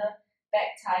shoulder.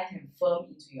 Back thigh can firm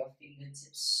into your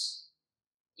fingertips.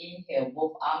 Inhale,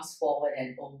 both arms forward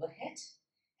and overhead.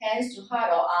 Hands to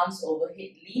heart or arms overhead,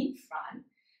 lean front.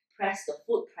 Press the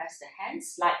foot, press the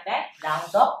hands, slide back, down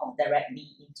dog or directly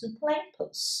into plank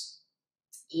pose.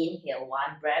 Inhale, 1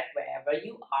 breath wherever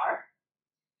you are.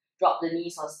 Drop the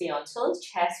knees or stay on toes,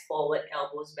 chest forward,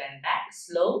 elbows bend back,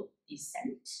 slow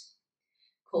descent.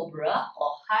 Cobra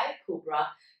or high cobra,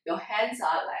 your hands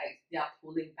are like they are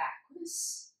pulling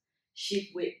backwards.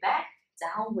 Shift weight back,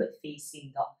 downward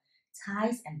facing dog.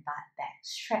 Thighs and butt back,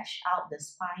 stretch out the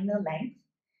spinal length.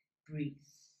 Breathe.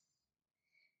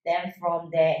 Then from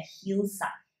there, heels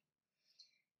up.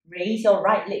 Raise your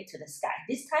right leg to the sky.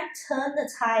 This time, turn the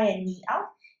thigh and knee out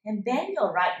and bend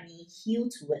your right knee, heel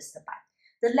towards the butt.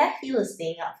 The left heel is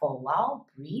staying up for a while.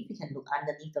 Breathe. You can look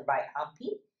underneath the right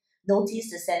armpit.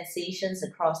 Notice the sensations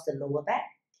across the lower back.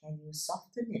 Can you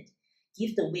soften it?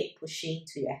 Give the weight pushing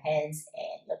to your hands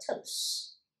and your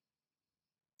toes.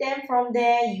 Then from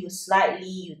there, you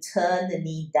turn the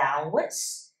knee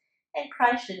downwards and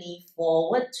crunch the knee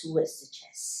forward towards the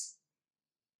chest.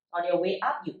 On your way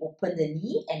up, you open the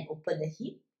knee and open the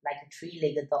hip like a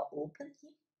 3-legged dog open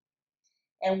hip.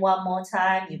 And one more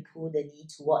time, you pull the knee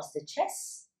towards the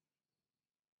chest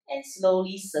and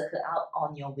slowly circle out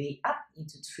on your way up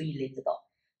into 3-legged dog.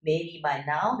 Maybe by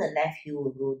now, the left heel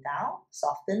will go down,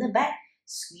 soften the back,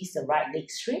 squeeze the right leg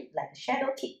straight like a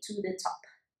shadow kick to the top.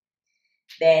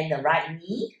 Bend the right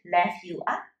knee, left heel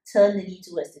up, turn the knee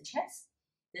towards the chest.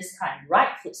 This time, right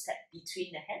foot step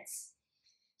between the hands.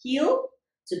 Heel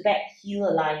to back heel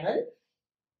alignment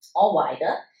or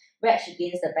wider. Wedge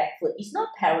against the back foot. It's not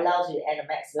parallel to the end of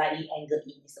mat, slightly angled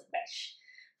in is a wedge.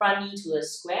 Front knee to a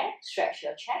square, stretch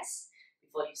your chest.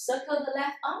 Before you circle the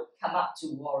left arm, come up to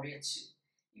warrior 2.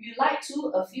 If you like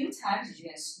to, a few times, you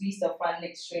can squeeze the front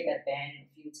leg straight and bend a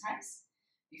few times.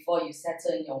 Before you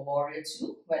settle in your warrior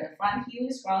 2, where the front heel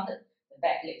is grounded, the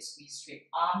back leg squeeze straight,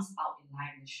 arms out in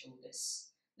line with shoulders.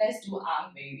 Let's do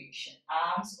arm variation.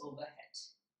 Arms overhead.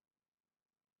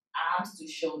 Arms to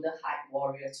shoulder height,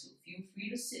 warrior 2. Feel free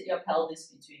to sit your pelvis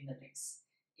between the legs.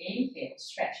 Inhale,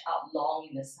 stretch out long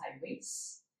in the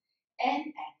sideways.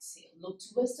 And exhale, look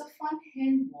towards the front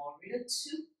hand, warrior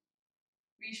 2.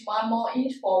 Reach one more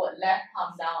inch forward, left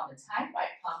palm down on the thigh,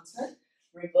 right palm turn.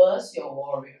 Reverse your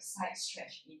warrior, side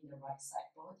stretch in the right side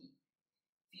body.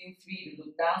 Feel free to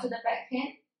look down to the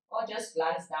backhand or just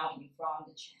glance down in front of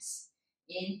the chest.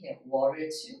 Inhale, warrior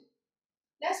two.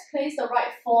 Let's place the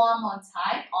right forearm on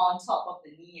thigh on top of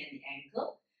the knee and the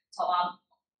ankle. Top arm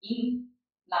in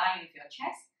line with your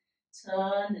chest.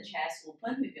 Turn the chest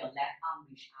open with your left arm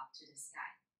reach up to the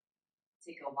sky.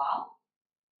 Take a while.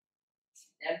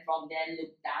 Then from there,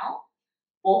 look down.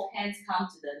 Both hands come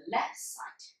to the left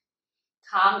side.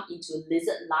 Come into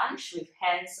lizard lunge with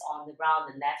hands on the ground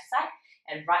on the left side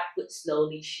and right foot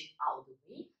slowly shift out of the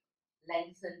way.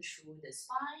 Lengthen through the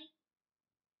spine.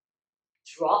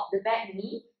 Drop the back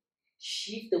knee.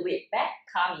 Shift the weight back.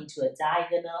 Come into a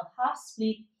diagonal half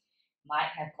split. Might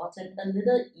have gotten a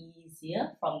little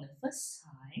easier from the first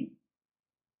time.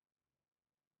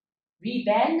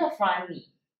 Rebend the front knee.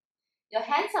 Your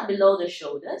hands are below the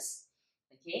shoulders.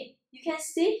 Okay, you can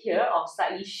stay here or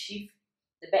slightly shift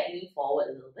the back knee forward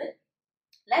a little bit.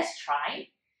 Let's try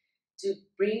to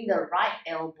bring the right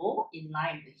elbow in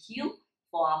line with the heel,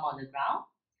 forearm on the ground,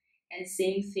 and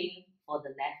same thing for the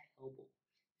left elbow.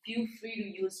 Feel free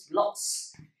to use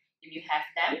blocks if you have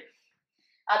them.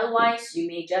 Otherwise, you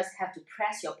may just have to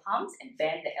press your palms and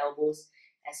bend the elbows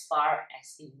as far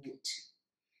as it would.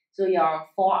 So your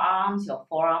forearms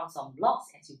on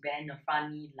blocks as you bend the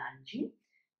front knee lunging.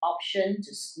 Option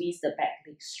to squeeze the back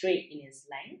leg straight in its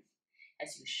length.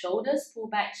 As your shoulders pull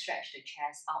back, stretch the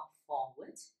chest out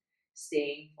forward.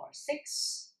 Staying for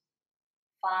 6,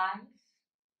 5,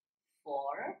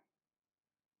 4,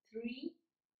 3,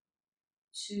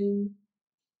 2,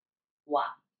 1.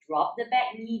 Drop the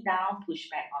back knee down, push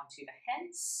back onto your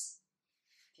hands.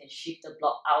 You can shift the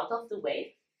block out of the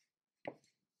way.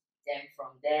 Then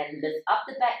from there, lift up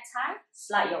the back thigh,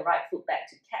 slide your right foot back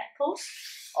to cat pose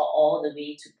or all the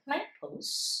way to plank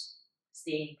pose.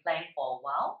 Stay in plank for a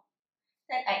while.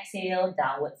 Then exhale,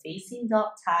 downward facing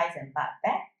dog, thighs and butt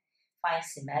back. Find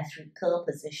symmetrical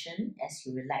position as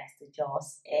you relax the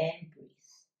jaws and breathe.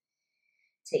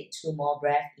 Take 2 more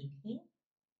breaths, inhale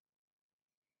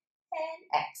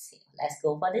and exhale. Let's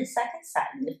go for the second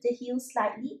side. Lift the heels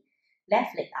slightly,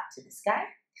 left leg up to the sky.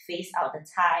 Face out the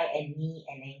thigh and knee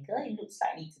and ankle. It looks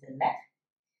slightly to the left.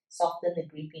 Soften the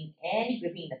gripping, any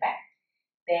gripping in the back.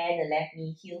 Bend the left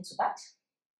knee, heel to butt.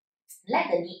 Let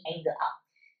the knee angle up.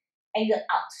 Angle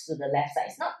out to the left side.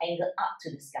 It's not angle up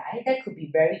to the sky. That could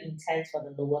be very intense for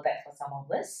the lower back for some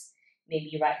of us.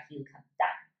 Maybe right heel comes down.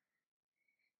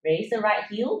 Raise the right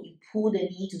heel. You pull the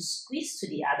knee to squeeze to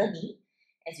the other knee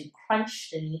as you crunch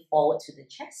the knee forward to the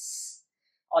chest.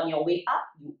 On your way up,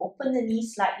 you open the knee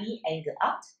slightly, angle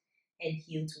out, and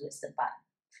heel towards the butt.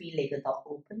 3-legged dog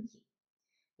open heel.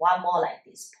 One more like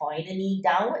this. Point the knee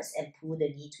downwards and pull the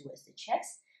knee towards the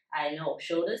chest. I know,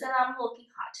 shoulders and arms working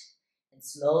hard. And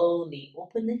slowly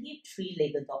open the hip,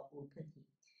 3-legged dog open heel.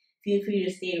 Feel free to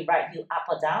stay right heel up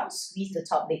or down. Squeeze the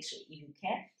top leg straight if you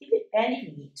can. Keep it bent if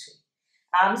you need to.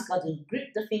 Arms got to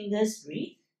grip the fingers,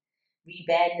 breathe.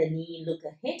 Rebend the knee, look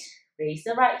ahead. Raise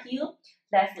the right heel.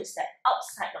 Left foot step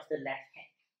outside of the left hand.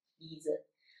 Easy.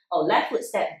 Or left foot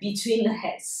step between the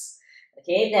hands.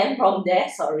 Okay, then from there,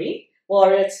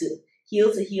 warrior two.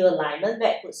 Heel to heel alignment,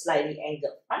 back foot slightly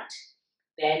angled front.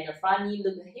 Bend the front knee,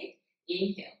 look ahead.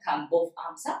 Inhale, come both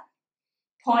arms up.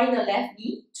 Point the left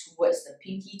knee towards the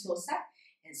pinky toe side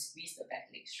and squeeze the back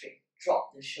leg straight.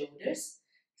 Drop the shoulders,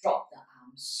 drop the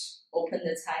arms. Open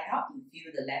the thigh up, you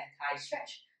feel the left thigh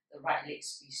stretch, the right leg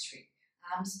squeeze straight.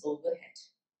 Arms overhead.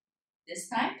 This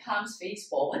time, palms face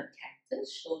forward,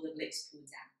 cactus, shoulder blades pull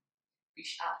down.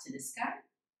 Reach up to the sky.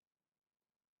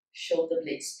 Shoulder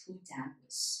blades pull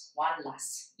downwards. One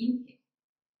last inhale.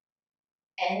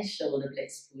 And shoulder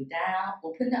blades pull down.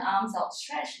 Open the arms out,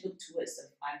 stretch, look towards the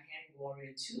front hand,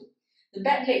 warrior two. The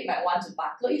back leg might want to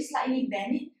buckle it, slightly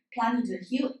bend it, plant into the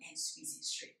heel and squeeze it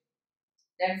straight.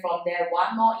 Then from there,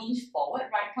 1 more inch forward,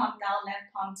 right palm down,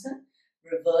 left palm turn.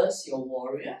 Reverse your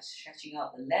warrior, stretching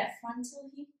out the left frontal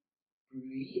hip.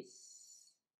 Breathe.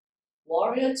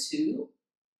 Warrior two.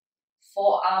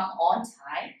 Forearm on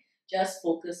thigh. Just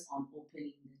focus on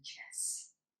opening the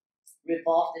chest.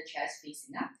 Revolve the chest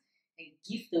facing up and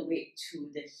give the weight to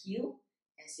the heel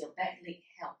as your back leg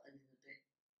help a little bit.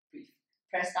 Breathe.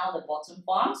 Press down the bottom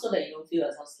forearm so that you don't feel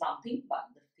yourself slumping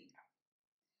but lifting up.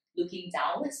 Looking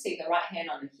downwards, take the right hand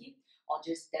on the hip or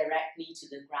just directly to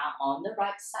the ground on the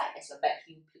right side as your back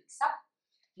heel picks up.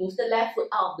 Move the left foot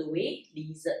out of the way,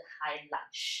 lizard high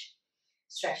lunge.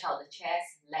 Stretch out the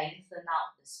chest, lengthen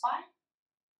out the spine.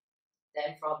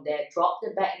 Then from there, drop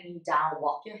the back knee down,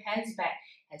 walk your hands back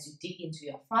as you dig into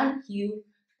your front heel,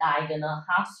 Diagonal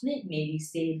half split, maybe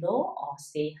stay low or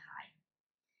stay high.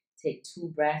 Take 2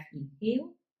 breaths,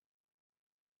 inhale.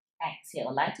 Exhale,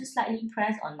 I like to slightly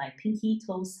press on my pinky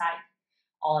toe side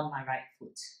on my right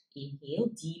foot. Inhale,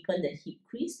 deepen the hip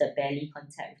crease, the belly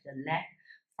contact with the left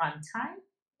front thigh,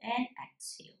 and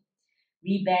exhale.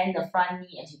 Rebend the front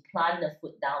knee as you plant the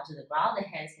foot down to the ground, the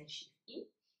hands can shift in.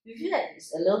 If you feel that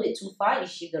it's a little bit too far, you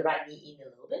shift the right knee in a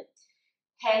little bit.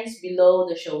 Hands below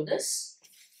the shoulders.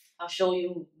 I'll show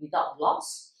you without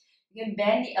blocks. You can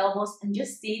bend the elbows and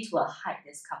just stay to a height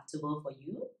that's comfortable for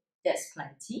you. That's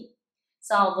plenty.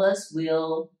 Some of us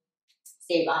will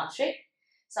stay arm straight.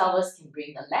 Some of us can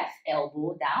bring the left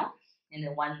elbow down and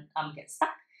then one arm gets stuck.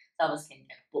 Some of us can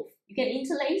get both. You can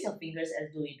interlace your fingers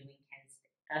as though you're doing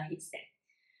headstand.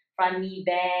 Front knee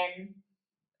bend,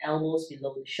 elbows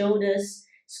below the shoulders.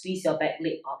 Squeeze your back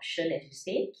leg option as you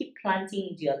stay. Keep planting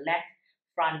into your left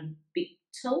front big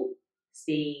toe.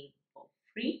 Staying for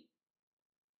 3,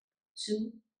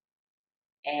 2,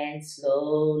 and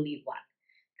slowly 1.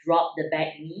 Drop the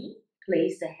back knee.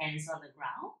 Place the hands on the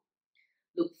ground.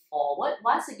 Look forward.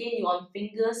 Once again, you're on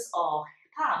fingers or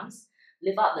palms.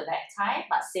 Lift up the back thigh,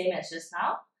 but same as just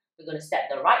now. We're going to step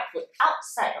the right foot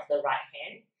outside of the right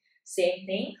hand. Same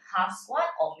thing, half squat,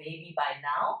 or maybe by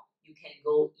now, you can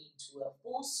go into a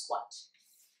full squat.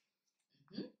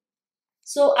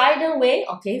 So either way,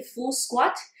 okay, full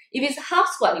squat. If it's half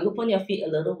squat, you open your feet a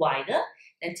little wider.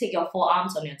 Then take your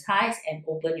forearms on your thighs and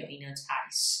open your inner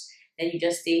thighs. Then you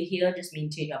just stay here, just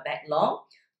maintain your back long.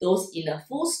 Those in a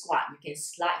full squat, you can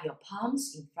slide your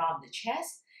palms in front of the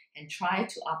chest and try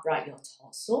to upright your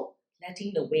torso,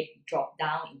 letting the weight drop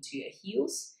down into your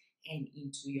heels and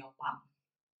into your bum.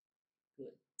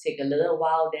 Good. Take a little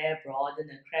while there, broaden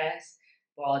the crest,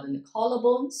 broaden the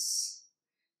collarbones.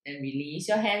 Then release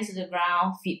your hands to the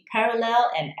ground, feet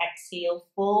parallel, and exhale,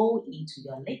 fold into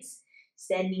your legs,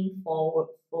 standing forward,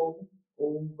 fold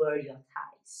over your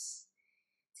thighs.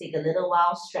 Take a little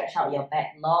while, stretch out your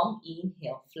back long,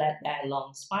 inhale, flat back,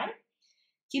 long spine.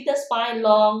 Keep the spine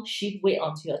long, shift weight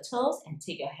onto your toes, and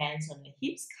take your hands on your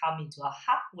hips, come into a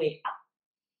halfway up.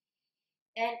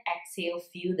 And exhale,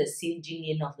 feel the singeing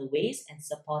in of the waist and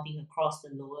supporting across the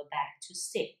lower back to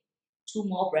stay. 2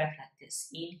 more breaths like this,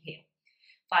 inhale.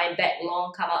 Find back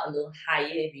long, come out a little higher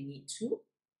if you need to.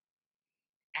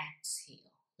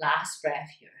 Exhale. Last breath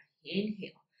here.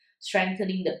 Inhale.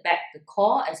 Strengthening the back, the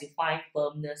core as you find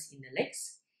firmness in the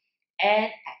legs. And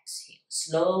exhale.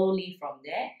 Slowly from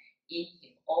there,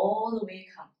 inhale all the way,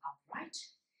 come upright.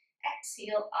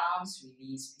 Exhale, arms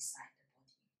release beside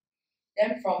the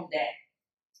body. Then from there,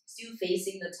 still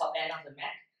facing the top end of the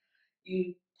mat,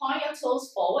 you point your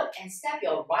toes forward and step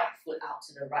your right foot out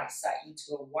to the right side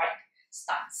into a wide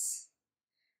stance.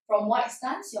 From wide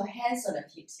stance, your hands on the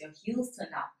hips, your heels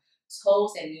turn out,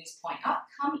 toes and knees point up,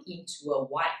 come into a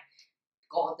wide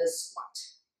goddess squat.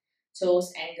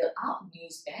 Toes angle out,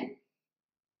 knees bend.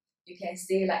 You can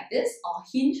stay like this or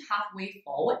hinge halfway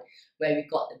forward where we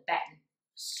got the back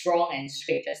strong and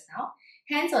straight just now.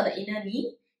 Hands on the inner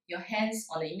knee, your hands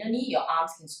on the inner knee, your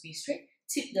arms can squeeze straight.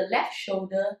 Tip the left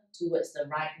shoulder towards the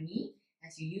right knee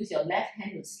as you use your left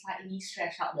hand to slightly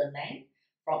stretch out the length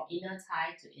from inner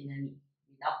thigh to inner knee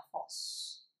without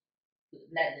force.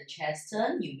 Let the chest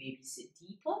turn, you maybe sit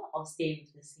deeper or stay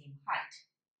with the same height.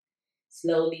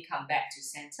 Slowly come back to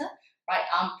center. Right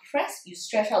arm press, you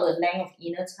stretch out the length of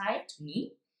inner thigh to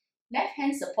knee. Left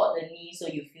hand support the knee so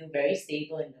you feel very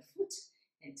stable in the foot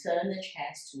and turn the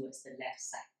chest towards the left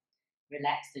side.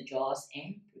 Relax the jaws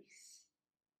and breathe.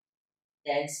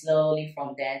 Then slowly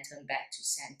from there, turn back to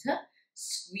center.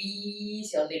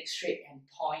 Squeeze your legs straight and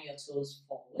point your toes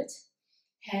forward.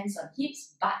 Hands on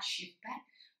hips, butt shift back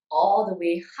all the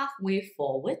way halfway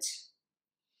forward.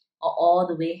 Or all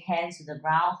the way hands to the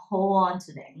ground, hold on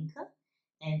to the ankle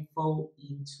and fold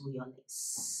into your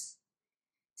legs.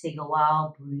 Take a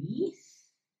while, breathe.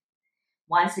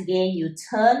 Once again, you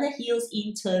turn the heels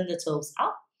in, turn the toes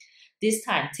out. This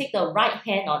time, take the right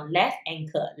hand on left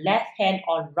ankle, left hand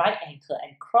on right ankle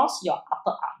and cross your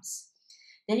upper arms.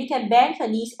 Then you can bend your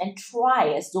knees and try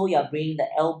as though you're bringing the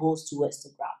elbows towards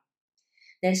the ground.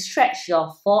 Then stretch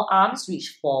your forearms,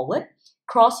 reach forward.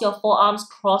 Cross your forearms,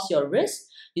 cross your wrists.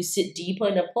 You sit deeper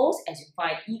in the pose as you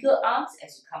find eagle arms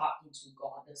as you come up into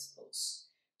goddess pose.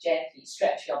 Gently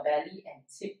stretch your belly and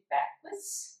tip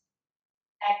backwards.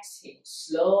 Exhale,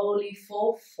 slowly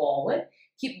fold forward.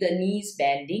 Keep the knees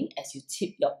bending as you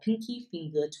tip your pinky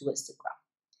finger towards the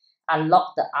ground.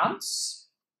 Unlock the arms.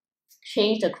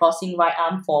 Change the crossing right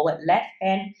arm forward, left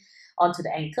hand onto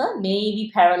the ankle.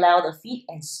 Maybe parallel the feet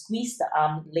and squeeze the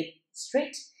arm leg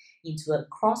straight into a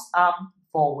cross arm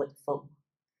forward fold.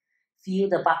 Feel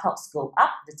the buttocks go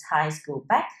up, the thighs go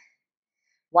back.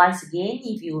 Once again,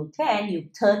 if you can, you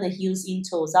turn the heels in,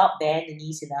 toes out, bend the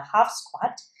knees in a half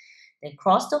squat. Then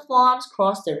cross the forearms,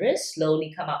 cross the wrists,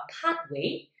 slowly come up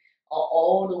partway or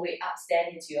all the way up,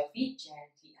 stand into your feet,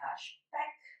 gently arch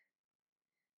back.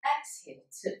 Exhale,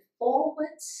 tip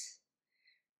forwards.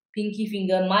 Pinky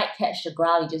finger might catch the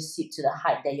ground, you just sit to the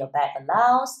height that your back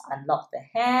allows. Unlock the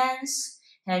hands,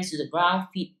 hands to the ground,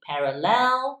 feet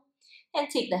parallel. And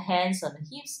take the hands on the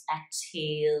hips,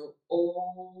 exhale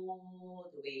all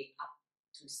the way up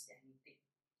to standing.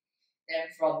 Then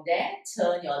from there,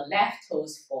 turn your left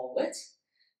toes forward,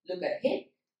 look ahead,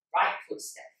 right foot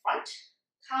step front,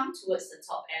 come towards the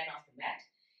top end of the mat,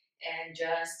 and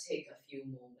just take a few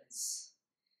moments.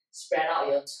 Spread out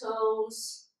your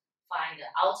toes, find the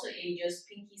outer edges,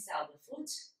 pinky side of the foot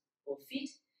or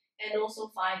feet, and also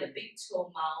find the big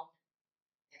toe mound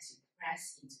as you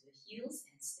press into the heels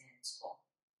and stand tall.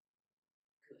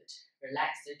 Good.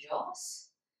 Relax the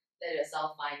jaws. Let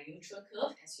yourself find neutral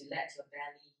curve as you let your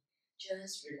belly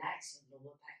just relax, your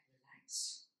lower back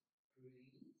relax.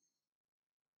 Breathe.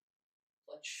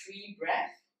 For 3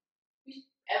 breaths,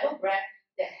 whichever breath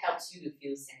that helps you to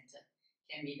feel centered.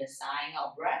 Can be the sighing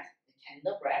out breath, the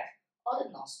candle breath, or the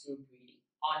nostril breathing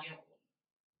on your own.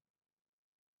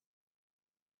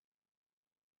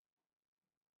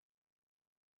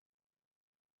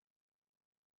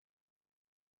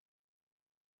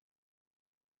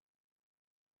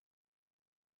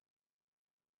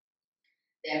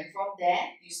 Then from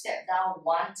there, you step down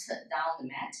 1/3 down the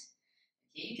mat.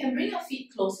 Okay, you can bring your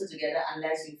feet closer together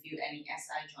unless you feel any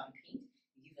SI joint pain.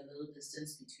 You give a little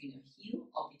distance between your heel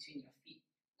or between your feet,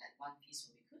 like one piece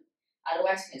will be good.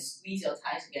 Otherwise, you can squeeze your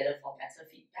thighs together for better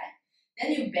feedback.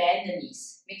 Then you bend the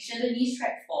knees. Make sure the knees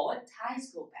track forward, thighs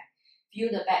go back.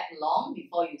 Feel the back long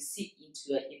before you sit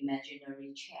into an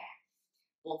imaginary chair.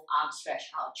 Both arms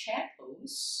stretch out, chair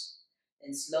pose.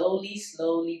 Then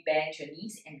slowly bend your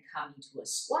knees and come into a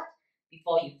squat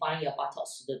before you find your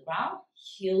buttocks to the ground.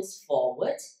 Heels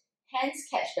forward, hands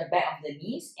catch the back of the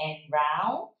knees and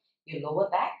round your lower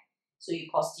back. So you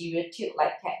posterior tilt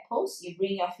like cat pose. You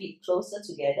bring your feet closer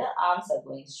together, arms are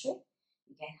going straight.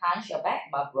 You can hunch your back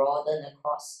but broaden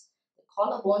across the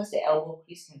collarbones. The elbow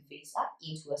crease can face up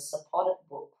into a supported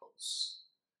boat pose.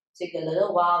 Take a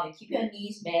little while, you keep your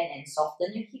knees bent and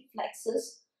soften your hip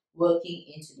flexors, working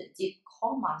into the deep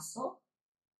core muscle.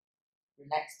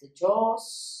 Relax the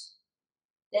jaws.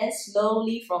 Then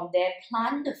slowly from there,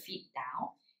 plant the feet down,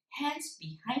 hands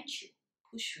behind you,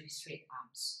 push with straight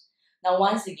arms. Now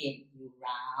once again, you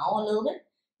round a little bit,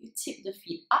 you tip the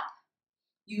feet up,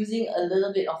 using a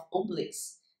little bit of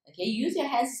obliques. Okay, use your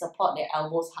hands to support the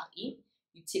elbows hug in.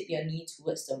 You tip your knee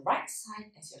towards the right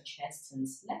side as your chest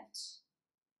turns left.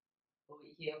 Hold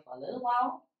it here for a little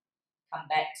while. Come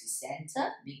back to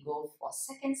center. We go for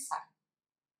second side.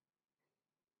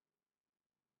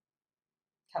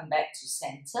 Come back to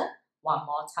center. One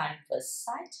more time, first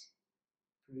side.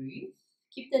 Breathe.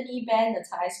 Keep the knee bent, the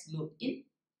thighs glued in.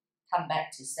 Come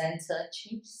back to center,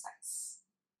 change sides.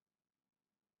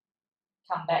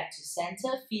 Come back to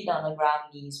center, feet on the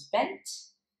ground, knees bent.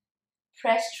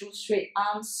 Press through straight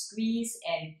arms, squeeze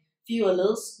and feel a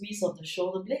little squeeze of the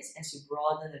shoulder blades as you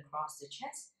broaden across the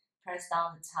chest. Press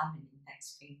down the thumb and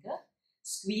index finger.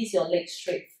 Squeeze your legs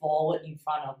straight forward in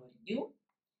front of you.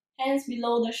 Hands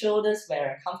below the shoulders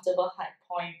where a comfortable height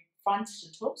point front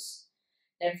to toes.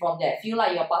 Then from there, feel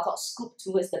like your buttocks scoop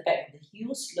towards the back of the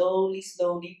heel. Slowly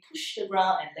push the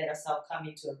ground and let yourself come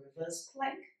into a reverse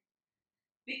plank.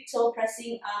 Big toe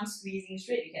pressing, arms squeezing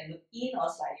straight. You can look in or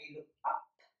slightly look up.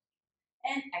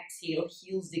 And exhale,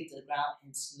 heels dig to the ground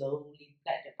and slowly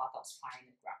let the buttocks find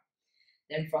the ground.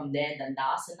 Then from there,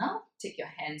 Dandasana, take your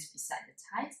hands beside the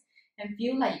thighs and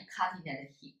feel like you cut in at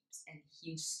the hips and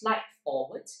heels slide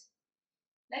forward.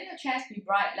 Let your chest be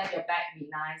bright, let your back be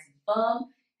nice and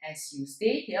firm as you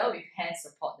stay here with hands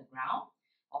support the ground.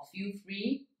 Or feel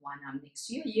free, one arm next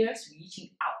to your ears,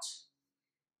 reaching out.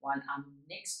 One arm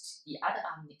next, the other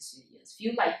arm next to your ears.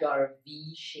 Feel like you're a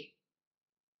V shape.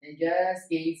 And just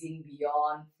gazing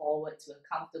beyond forward to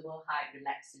a comfortable height,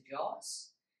 relax the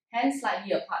jaws. Hands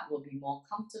slightly apart will be more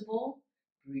comfortable.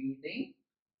 Breathing.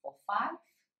 For 5,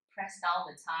 press down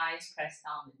the thighs, press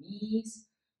down the knees.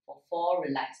 For 4,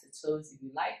 relax the toes if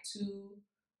you like to.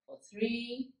 For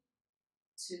 3,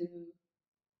 2,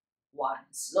 1.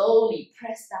 Slowly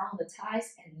press down the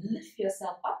thighs and lift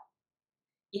yourself up.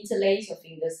 Interlace your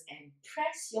fingers and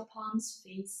press your palms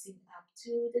facing up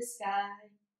to the sky.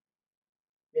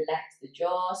 Relax the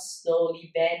jaws, slowly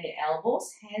bend the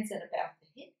elbows, hands at the back of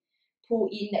the head. Pull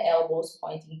in the elbows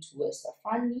pointing towards the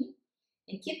front knee.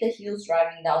 And keep the heels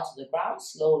driving down to the ground.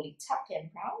 Slowly tuck and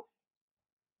round,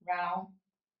 round,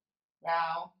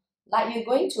 round. Like you're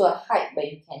going to a height where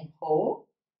you can hold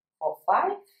for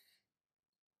 5,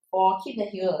 4. Keep the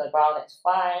heel on the ground. That's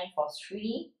 5. For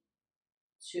 3,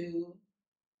 2,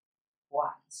 1.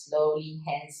 Slowly,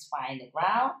 hands find the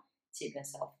ground. Tip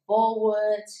yourself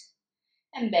forward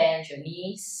and bend your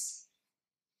knees.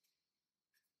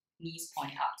 Knees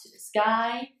point up to the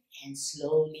sky and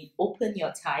slowly open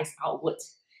your thighs outward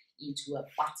into a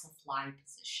butterfly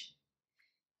position.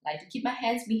 I like to keep my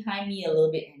hands behind me a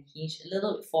little bit and hinge a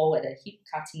little bit forward, the hip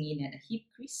cutting in at the hip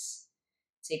crease.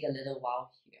 Take a little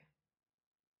while here.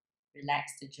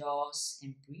 Relax the jaws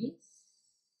and breathe.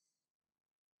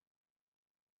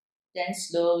 Then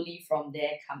slowly from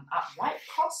there, come up right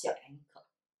across your ankle.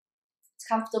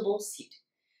 Comfortable seat.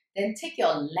 Then take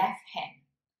your left hand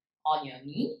on your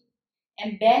knee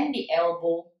and bend the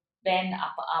elbow, bend the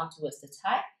upper arm towards the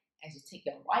thigh as you take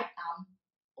your right arm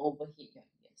overhead your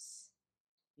ears.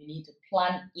 You need to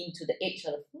plant into the edge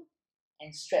of the foot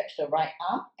and stretch the right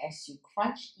arm as you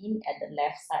crunch in at the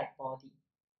left side body.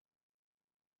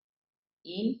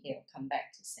 Inhale, come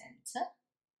back to center.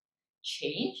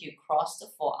 Change, you cross the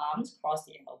forearms, cross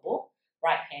the elbow,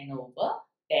 right hand over,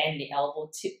 bend the elbow,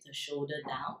 tip the shoulder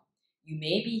down. You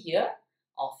may be here,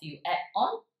 or if you add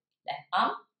on, left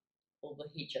arm,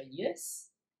 overhead your ears,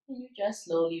 and you just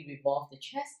slowly revolve the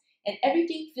chest, and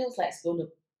everything feels like it's going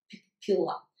to peel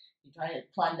up. You try to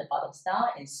plant the buttocks down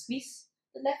and squeeze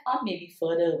the left arm maybe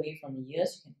further away from the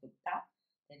ears. You can put down,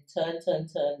 then turn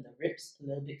the ribs a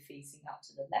little bit facing out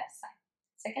to the left side.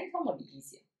 Second time will be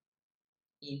easier.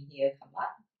 Inhale, come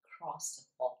up, cross the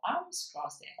forearms,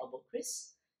 cross the elbow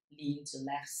crease, lean to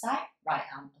left side, right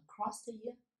arm across the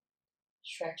ear,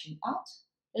 stretching out.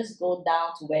 Just go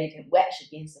down to where you can wedge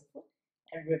against the foot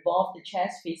and revolve the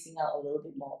chest facing out a little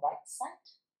bit more right side.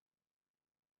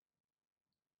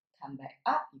 Come back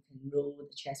up, you can roll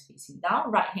the chest facing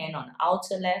down, right hand on the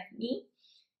outer left knee,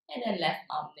 and then left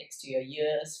arm next to your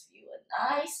ears. Feel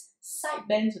a nice side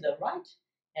bend to the right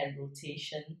and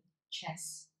rotation,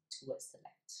 chest towards the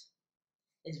left.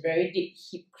 It's very deep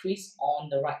hip crease on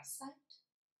the right side.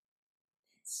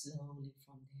 Then slowly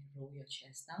from there, roll your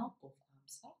chest down, both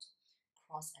arms out,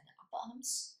 cross at the upper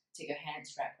arms, take your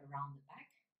hands wrap around the back.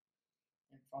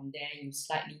 And from there, you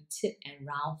slightly tip and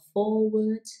round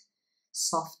forward,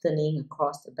 softening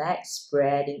across the back,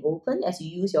 spreading open as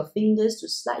you use your fingers to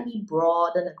slightly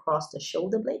broaden across the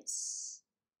shoulder blades.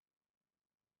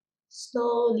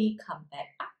 Slowly come back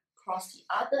up, cross the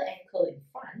other ankle in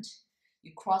front.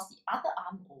 You cross the other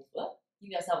arm over,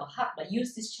 give yourself a hug, but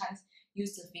use this chance,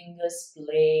 use the fingers,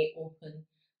 splay open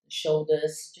the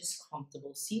shoulders, just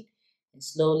comfortable seat, and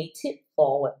slowly tip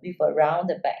forward with a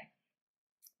rounded back.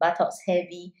 Buttocks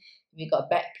heavy. If you got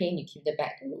back pain, you keep the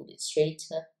back a little bit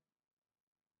straighter.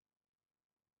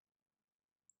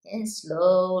 And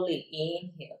slowly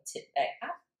inhale, tip back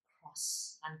up,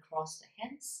 cross, uncross the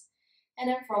hands. And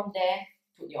then from there,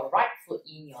 put your right foot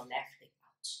in, your left leg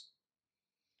out.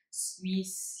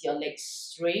 Squeeze your legs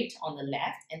straight on the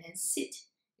left and then sit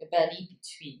your belly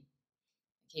between.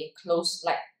 Okay, close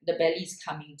like the belly is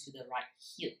coming to the right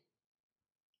heel.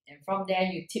 And from there,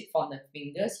 you tip from the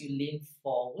fingers, you lean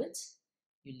forward,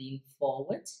 and lean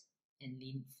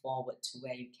forward to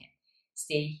where you can.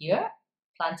 Stay here,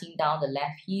 planting down the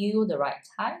left heel, the right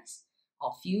thighs,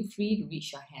 or feel free to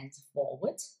reach your hands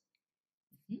forward.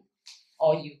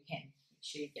 Or you can make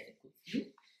sure you get a good view.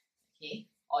 Okay,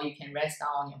 or you can rest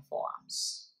down on your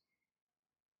forearms.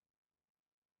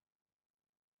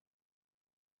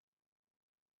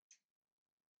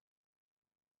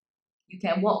 You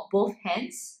can walk both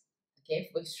hands,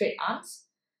 okay, with straight arms.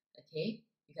 Okay,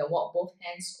 you can walk both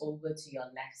hands over to your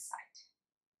left side.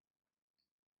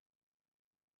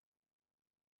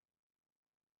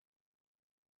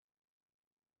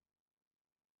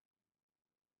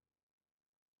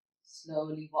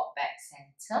 Slowly walk back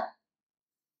center.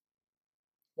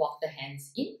 Walk the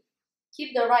hands in.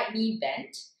 Keep the right knee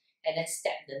bent and then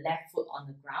step the left foot on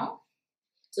the ground.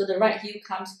 So the right heel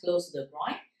comes close to the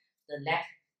groin, the left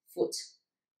foot,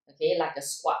 okay, like a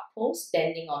squat pose,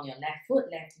 standing on your left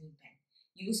foot, left knee bent.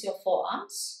 Use your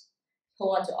forearms,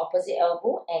 hold on to opposite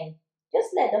elbow and just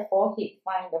let the forehead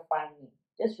find the front knee.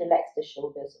 Just relax the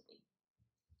shoulders a bit.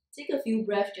 Take a few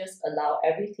breaths, just allow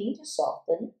everything to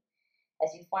soften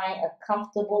as you find a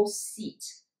comfortable seat.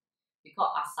 We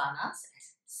call asanas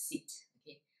as sit.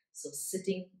 Okay, so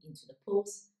sitting into the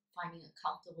pose, finding a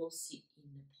comfortable seat in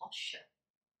the posture.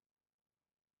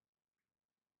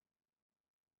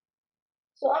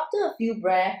 So after a few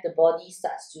breaths, the body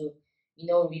starts to,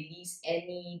 release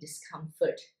any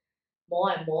discomfort,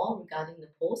 more and more regarding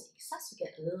the pose, it starts to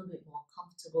get a little bit more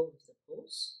comfortable with the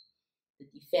pose. The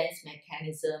defense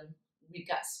mechanism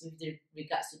regards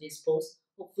to this pose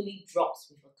hopefully drops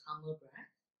with a calmer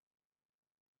breath.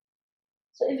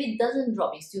 So if it doesn't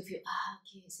drop, you still feel,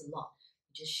 okay, it's a lot.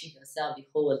 You just shift yourself, you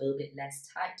hold a little bit less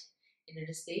tight. And then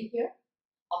just stay here.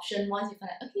 Option 1 is you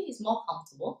find, okay, it's more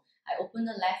comfortable. I open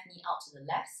the left knee out to the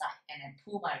left side and I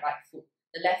pull my right foot,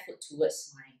 the left foot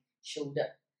towards my shoulder.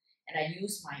 And I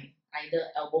use my either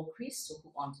elbow crease to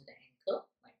hook onto the ankle,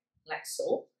 like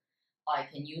so. Or I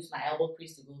can use my elbow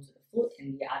crease to go to the foot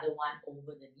and the other one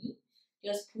over the knee.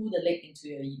 Just pull the leg into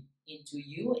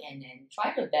you and then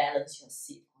try to balance your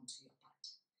seat onto your butt.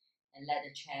 And let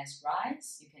the chest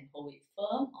rise. You can hold it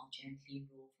firm or gently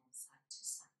roll from side to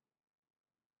side.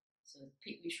 So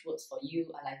pick which works for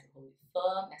you. I like to hold it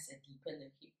firm as I deepen the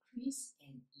hip crease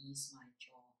and ease my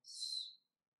jaws.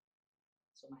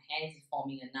 So my hands is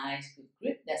forming a nice good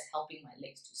grip that's helping my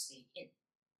legs to stay in.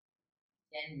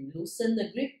 Then loosen the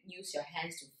grip, use your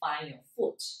hands to find your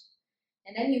foot.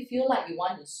 And then you feel like you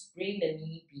want to bring the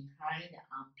knee behind the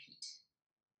armpit.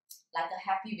 Like a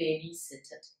happy baby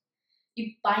seated.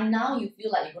 If by now you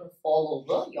feel like you're going to fall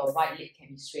over, your right leg can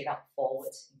be straight out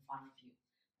forwards in front of you.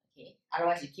 Okay.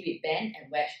 Otherwise, you keep it bent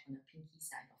and wedge on the pinky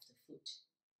side of the foot.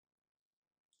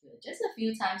 Good. Just a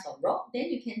few times of rock, then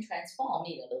you can transform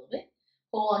it a little bit.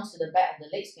 Hold on to the back of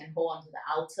the legs, you can hold on to the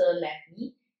outer left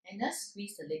knee and just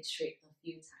squeeze the leg straight a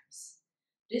few times.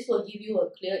 This will give you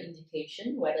a clear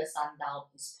indication whether sundial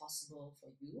is possible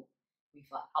for you with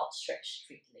an outstretched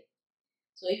straight leg.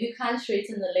 So if you can't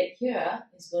straighten the leg here,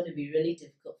 it's going to be really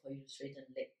difficult for you to straighten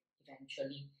the leg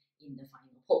eventually in the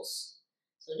final pose.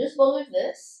 So just go with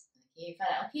this. Okay,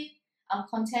 find out, okay, I'm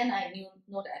content, I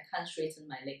know that I can't straighten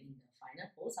my leg in the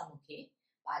final pose, I'm okay.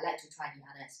 But I like to try the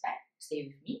other aspect. Stay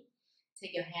with me.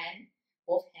 Take your hand,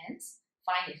 both hands,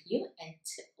 find the heel and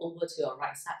tip over to your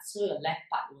right side so your left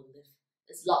butt will lift.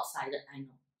 It's lopsided, I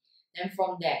know. Then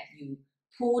from there, you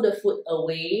pull the foot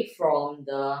away from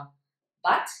the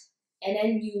butt and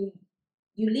then you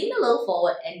lean a little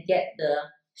forward and get the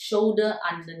shoulder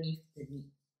underneath the knee.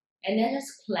 And then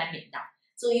just clamp it down.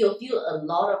 So you'll feel a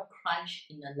lot of crunch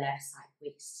in the left side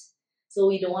waist. So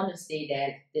we don't want to stay there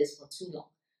like this for too long.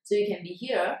 So you can be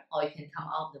here or you can come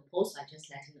out of the pose by just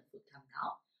letting the foot come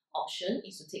down. Option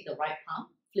is to take the right palm,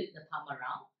 flip the palm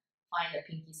around, find the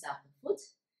pinky side of the foot.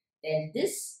 Then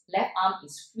this left arm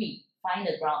is free. Find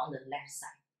the ground on the left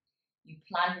side. You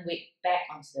plant weight back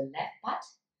onto the left butt.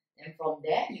 And from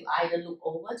there, you either look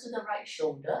over to the right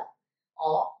shoulder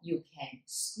or you can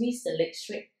squeeze the leg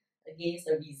straight against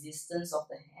the resistance of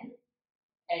the hand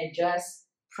and just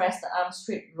press the arm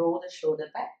straight, roll the shoulder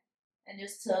back and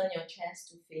just turn your chest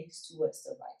to face towards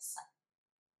the right side.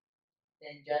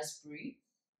 Then just breathe.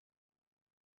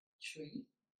 3,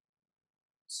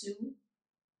 2,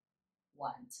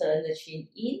 1. Turn the chin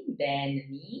in, bend the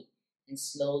knee and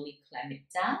slowly clamp it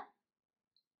down.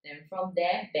 Then from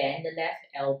there, bend the left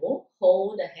elbow,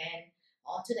 hold the hand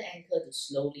onto the ankle to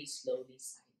slowly slide it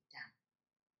down.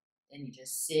 Then you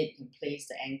just sit and place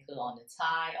the ankle on the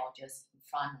thigh or just in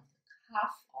front of the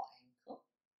calf or ankle.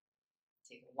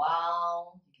 Take a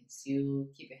while. You can still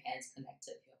keep your hands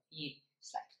connected with your feet.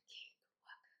 It's like a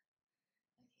cakewalk.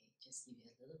 Okay, just give you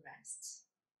a little rest.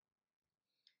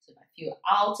 So if I feel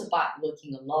outer butt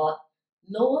working a lot,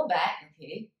 lower back,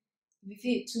 okay, if you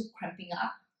feel it too cramping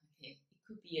up, okay, it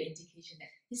could be an indication that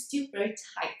it's still very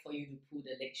tight for you to pull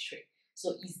the leg straight.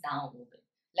 So ease down a little bit.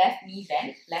 Left knee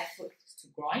bend, left foot to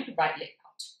groin, right leg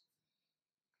out.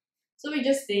 So we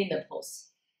just stay in the pose.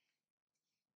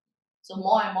 So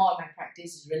more and more of my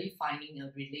practice is really finding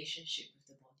a relationship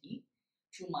with the body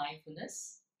through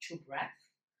mindfulness, through breath,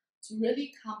 to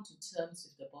really come to terms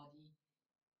with the body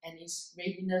and its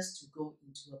readiness to go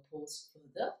into a pose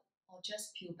further or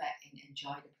just peel back and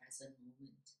enjoy the present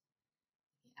moment.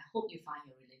 Okay, I hope you find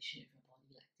your relationship with your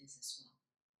body like this as well.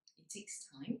 It takes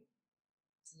time.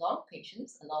 It's a lot of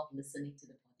patience, a lot of listening to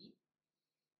the body,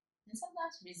 and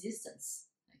sometimes resistance.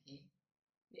 Okay,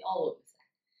 we all work with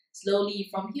that. Slowly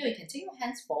from here, you can take your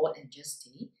hands forward and just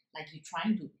stay, like you're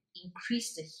trying to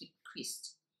increase the hip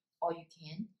crease. Or you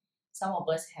can, some of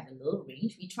us have a little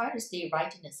range. We try to stay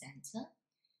right in the center.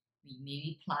 We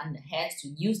maybe plant the hands to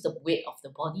use the weight of the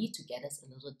body to get us a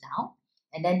little down.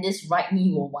 And then this right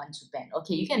knee will want to bend.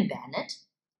 Okay, you can bend it.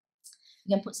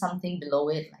 You can put something below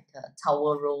it like a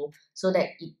towel roll so that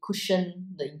it cushions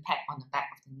the impact on the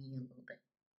back of the knee a little bit.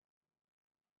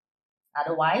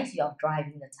 Otherwise, you're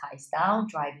driving the thighs down,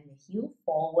 driving the heel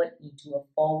forward into a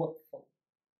forward fold.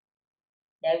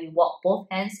 Then we walk both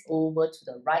hands over to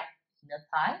the right inner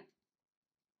thigh.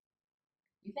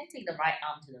 You can take the right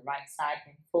arm to the right side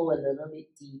and fold a little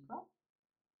bit deeper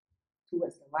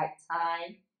towards the right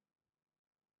side.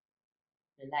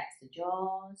 Relax the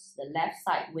jaws. The left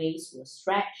side waist will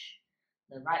stretch.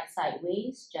 The right side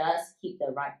waist, just keep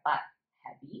the right butt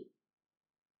heavy.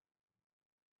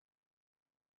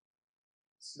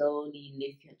 Slowly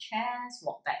lift your chest,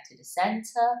 walk back to the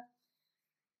center.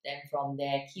 Then from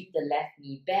there, keep the left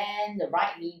knee bent, the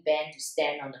right knee bent to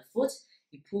stand on the foot.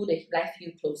 You pull the left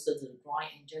heel closer to the groin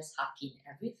and just huck in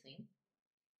everything.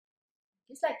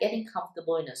 It's like getting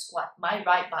comfortable in a squat. My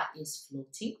right butt is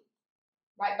floating.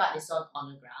 Right butt is not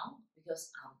on the ground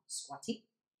because I'm squatting.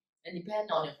 And depending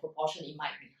on your proportion, it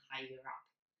might be higher up.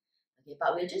 Okay,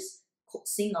 but we're just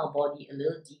coaxing our body a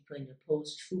little deeper in the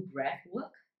pose through breath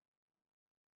work.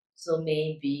 So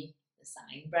maybe the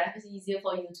sighing breath is easier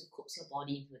for you to coax your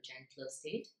body into a gentler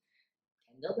state.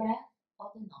 Candle breath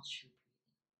or the nostril breathing.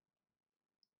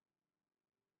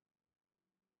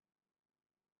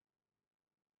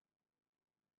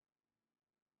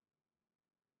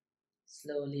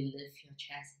 Slowly lift your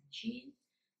chest and chin.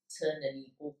 Turn the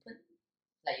knee open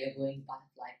like you're going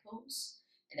butterfly pose.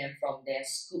 And then from there,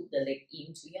 scoop the leg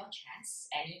into your chest.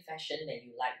 Any fashion that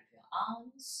you like with your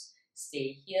arms.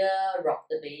 Stay here, rock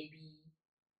the baby.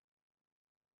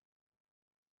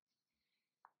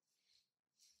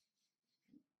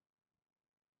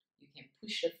 You can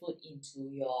push the foot into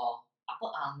your upper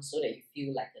arm so that you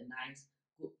feel like a nice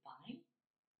good bind.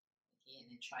 Okay, and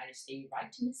then try to stay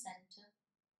right in the center.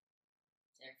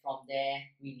 Then from there,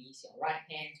 release your right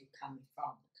hand to come in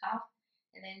front of the calf.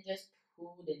 And then just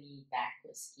pull the knee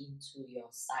backwards into your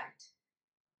side.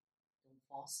 Don't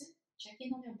force it. Check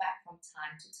in on your back from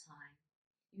time to time.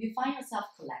 If you find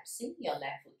yourself collapsing, your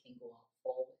left foot can go out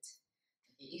forward.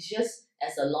 Okay, it's just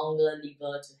as a longer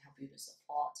lever to help you to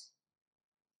support.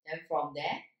 Then from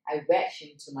there, I wedge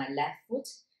into my left foot.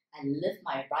 I lift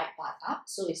my right butt up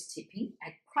so it's tipping.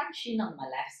 I crunch in on my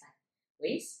left side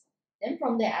waist. Then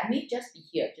from there, I may just be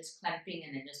here, just clamping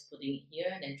and then just putting it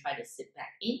here and then try to sit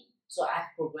back in. So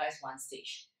I've progressed one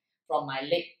stage from my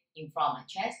leg in front of my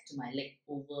chest to my leg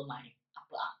over my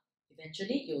upper arm.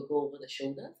 Eventually, you'll go over the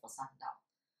shoulder for sundial.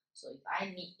 So if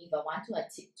I want to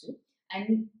tip to,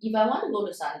 and if I want to go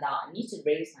to sundial, I need to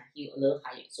raise my heel a little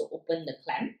higher. So open the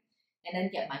clamp and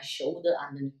then get my shoulder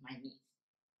underneath my knee.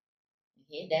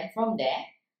 Okay, then from there,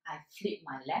 I flip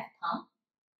my left palm,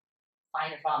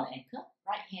 find the front of the ankle,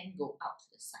 right hand go out to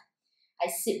the side. I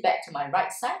sit back to my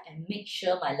right side and make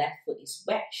sure my left foot is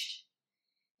wedged.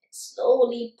 And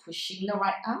slowly pushing the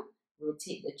right arm,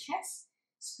 rotate the chest,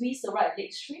 squeeze the right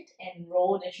leg straight and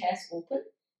roll the chest open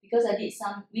because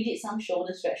we did some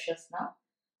shoulder stretches now,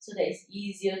 so that it's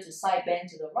easier to side bend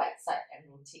to the right side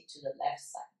and rotate to the left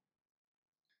side.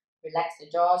 Relax the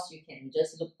jaws, you can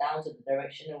just look down to the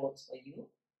direction that works for you.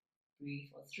 Breathe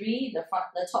for 3. The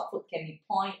top foot can be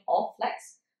point or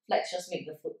flex. Flex just make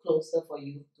the foot closer for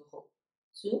you to hold.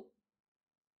 2,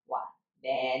 1.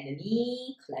 Bend the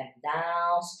knee, clamp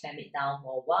it down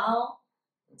for a while.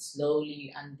 And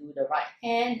slowly undo the right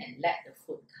hand and let the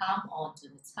foot come onto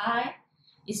the thigh.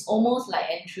 It's almost like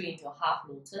entry into a half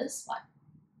lotus, but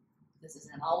this is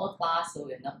an hour class, so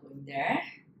we're not going there.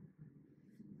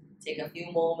 Take a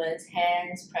few moments,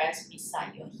 hands pressed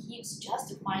beside your hips just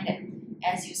to find that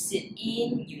as you sit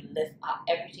in, you lift up,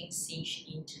 everything sinks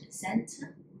into the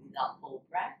center without whole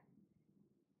breath.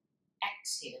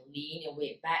 Exhale, lean your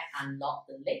weight back, unlock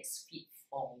the legs, feet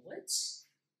forwards.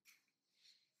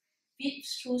 Feet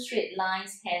through straight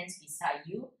lines, hands beside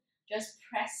you. Just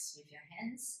press with your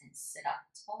hands and sit up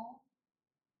tall.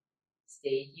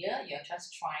 Stay here, you're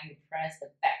just trying to press the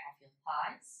back of your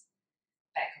thighs.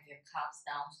 Back of your calves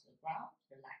down to the ground,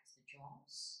 relax the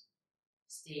jaws.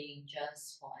 Staying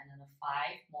just for another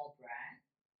 5 more breaths.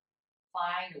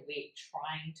 Find the weight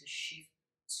trying to shift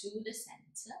to the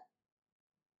center.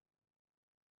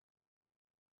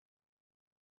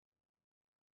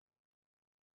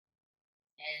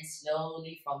 And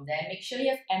slowly from there, make sure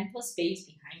you have ample space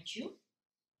behind you.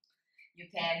 You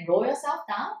can roll yourself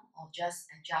down or just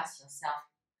adjust yourself,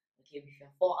 okay, with your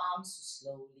forearms to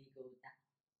slowly go down.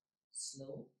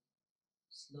 Slow,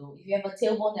 slow. If you have a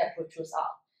tailbone that protrudes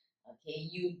out, okay,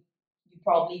 you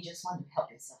probably just want to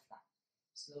help yourself down.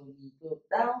 Slowly go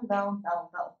down, down, down,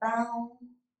 down, down.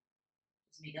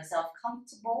 Just make yourself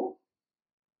comfortable.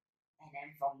 And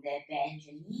then from there, bend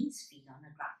your knees, feet on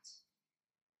the ground.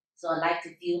 So I like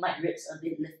to feel my ribs a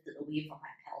bit lifted away from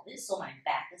my pelvis, so my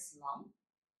back is long.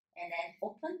 And then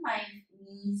open my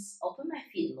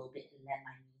feet a little bit and let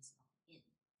my knees lock in.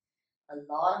 A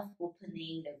lot of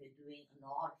opening that we're doing, a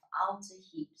lot of outer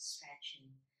hip stretching.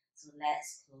 So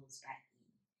let's close back in.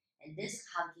 And this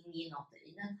hugging in of the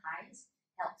inner thighs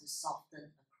help to soften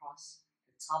across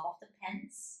the top of the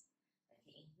pants.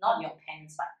 Okay, not your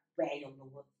pants, but where you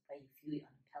feel it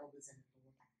on the pelvis and the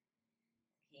lower back.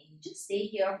 Okay, you just stay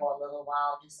here for a little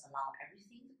while, just allow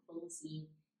everything to close in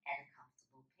at a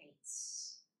comfortable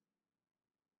pace.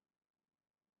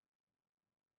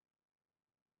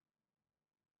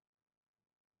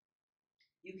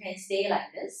 You can stay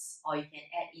like this, or you can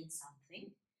add in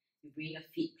something. You bring your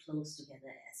feet close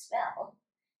together as well.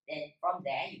 Then from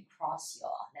there, you cross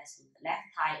let's do the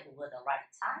left thigh over the right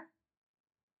thigh.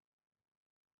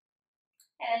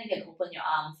 And then you can open your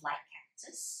arms like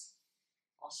cactus,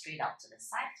 or straight out to the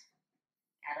side.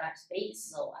 I don't have space,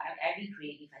 so I be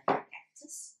creative. I do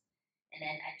cactus. And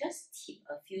then I just tip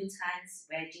a few times,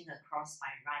 wedging across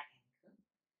my right ankle.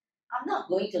 I'm not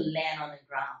going to land on the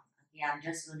ground. Okay, I'm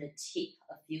just going to tip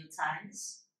a few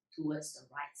times towards the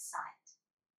right side.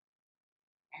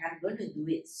 And I'm going to do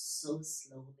it so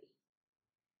slowly,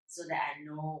 so that we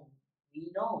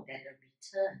know that the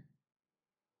return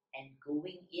and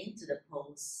going into the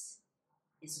pose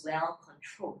is well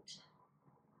controlled.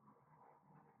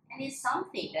 And it's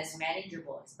something that's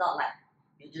manageable. It's not like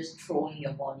you're just throwing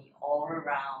your body all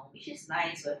around, which is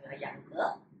nice when we're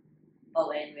younger. But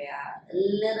when we are a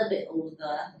little bit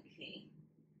older, okay,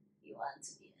 you want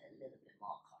to be a little bit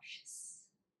more cautious.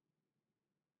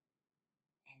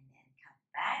 And then come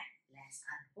back, let's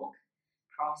unhook,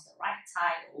 cross the right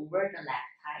thigh over the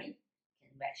left thigh. You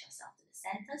can wedge yourself to the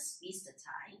center, squeeze the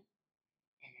thigh,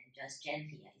 and then just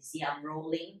gently, you see I'm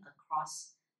rolling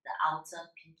across the outer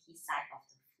pinky side of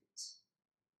the foot.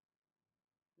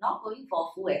 Not going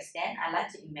for full extent, I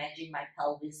like to imagine my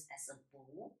pelvis as a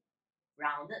bowl,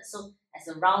 rounded. So as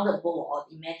a rounded bowl, or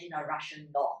imagine a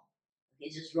Russian doll. Okay,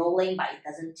 it's just rolling, but it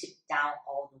doesn't tip down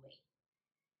all the way.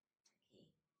 Okay.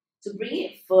 To bring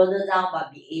it further down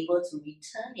but be able to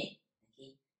return it,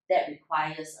 okay, that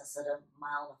requires a certain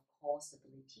amount of core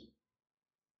stability.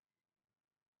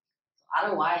 So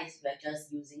otherwise, we're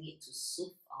just using it to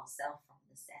soothe ourselves from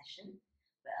the session,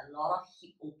 where a lot of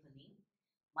hip opening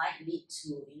might lead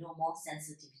to more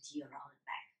sensitivity around the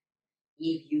back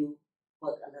if you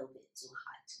work a little bit too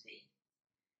hard today.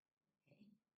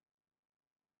 Okay.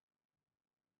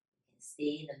 You can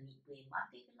stay in the midway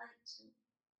mark if you like to.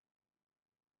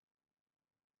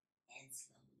 And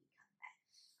slowly come back.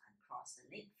 Uncross the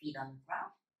leg, feet on the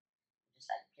ground. I just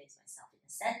like to place myself in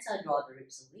the center, draw the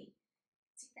ribs away.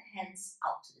 Take the hands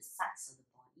out to the sides of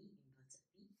the body, inverted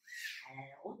feet. And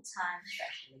at your own time,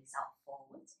 stretch the legs out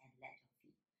forwards and let your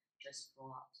feet just roll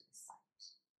out to the side.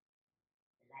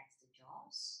 Relax the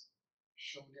jaws,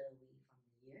 shoulder away from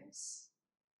the ears.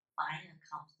 Find a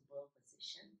comfortable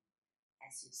position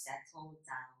as you settle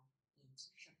down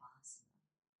into Shavasana.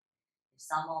 If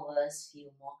some of us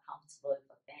feel more comfortable with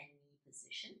a bend knee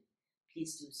position,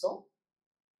 please do so.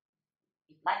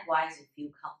 If likewise you feel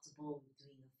comfortable with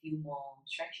doing a few more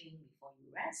stretching before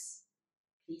you rest,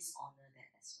 please honor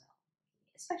that as well.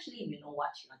 Especially if you know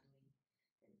what you are doing,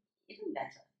 then even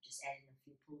better, just add in a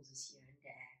few poses here and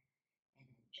there, and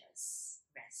then just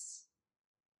rest.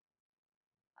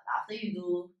 But after you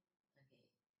do, okay,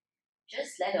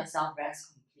 just let yourself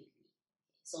rest completely.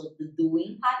 So the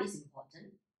doing part is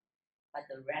important, but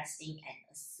the resting and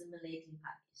assimilating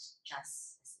part is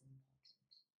just as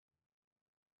important.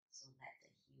 So let the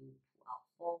heel pull out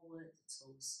forward, the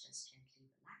toes just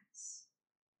gently relax.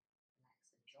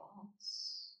 Relax the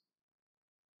jaws.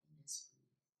 And just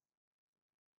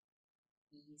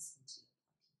breathe. Ease into your body.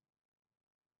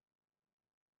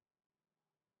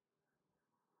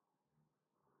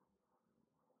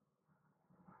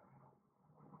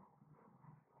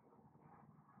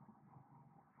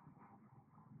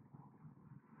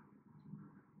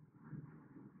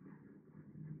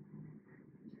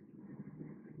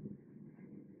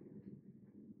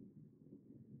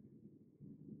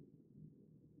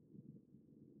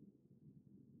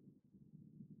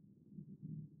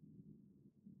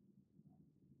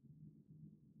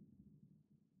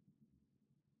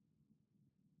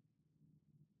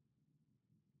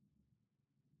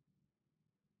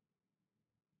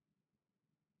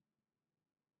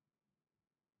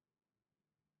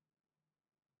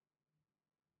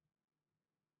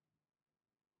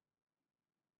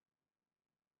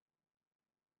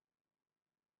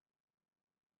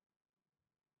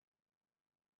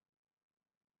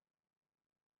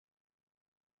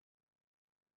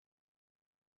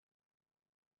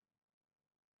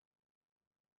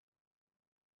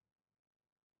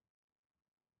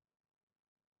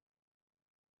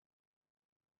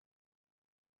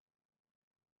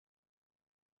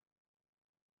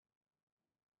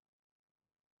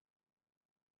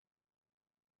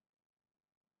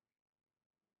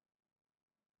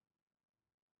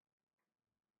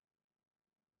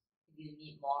 you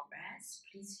need more rest,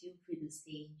 please feel free to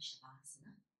stay in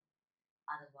Shavasana.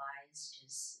 Otherwise,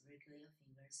 just wriggle your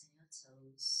fingers and your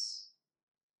toes.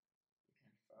 You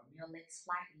can firm your legs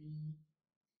slightly.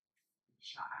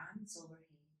 Reach your arms overhead.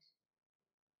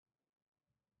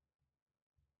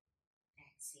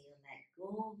 Exhale, let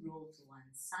go, roll to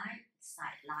one side,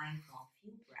 side line for a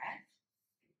few breaths.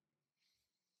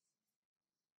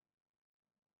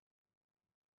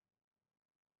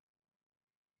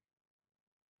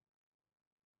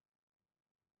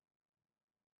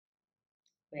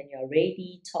 When you're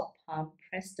ready, top palm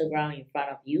press the ground in front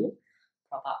of you.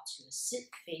 Prop up to a sit,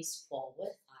 face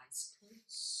forward, eyes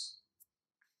closed.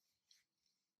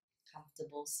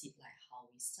 Comfortable seat like how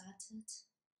we started.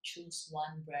 Choose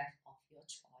one breath of your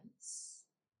choice.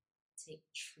 Take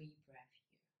 3 breaths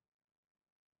here.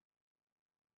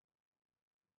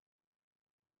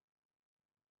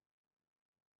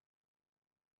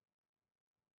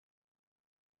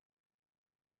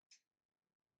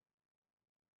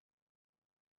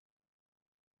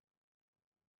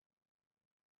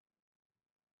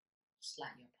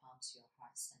 Slide your palms to your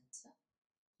heart center.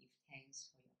 Give thanks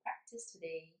for your practice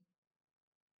today.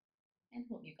 And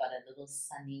hope you got a little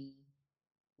sunny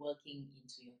working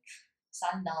into your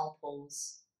Sundial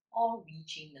Pose or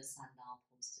reaching the Sundial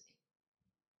Pose today.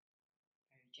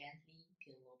 Very gently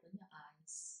peel open your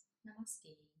eyes.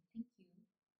 Namaste.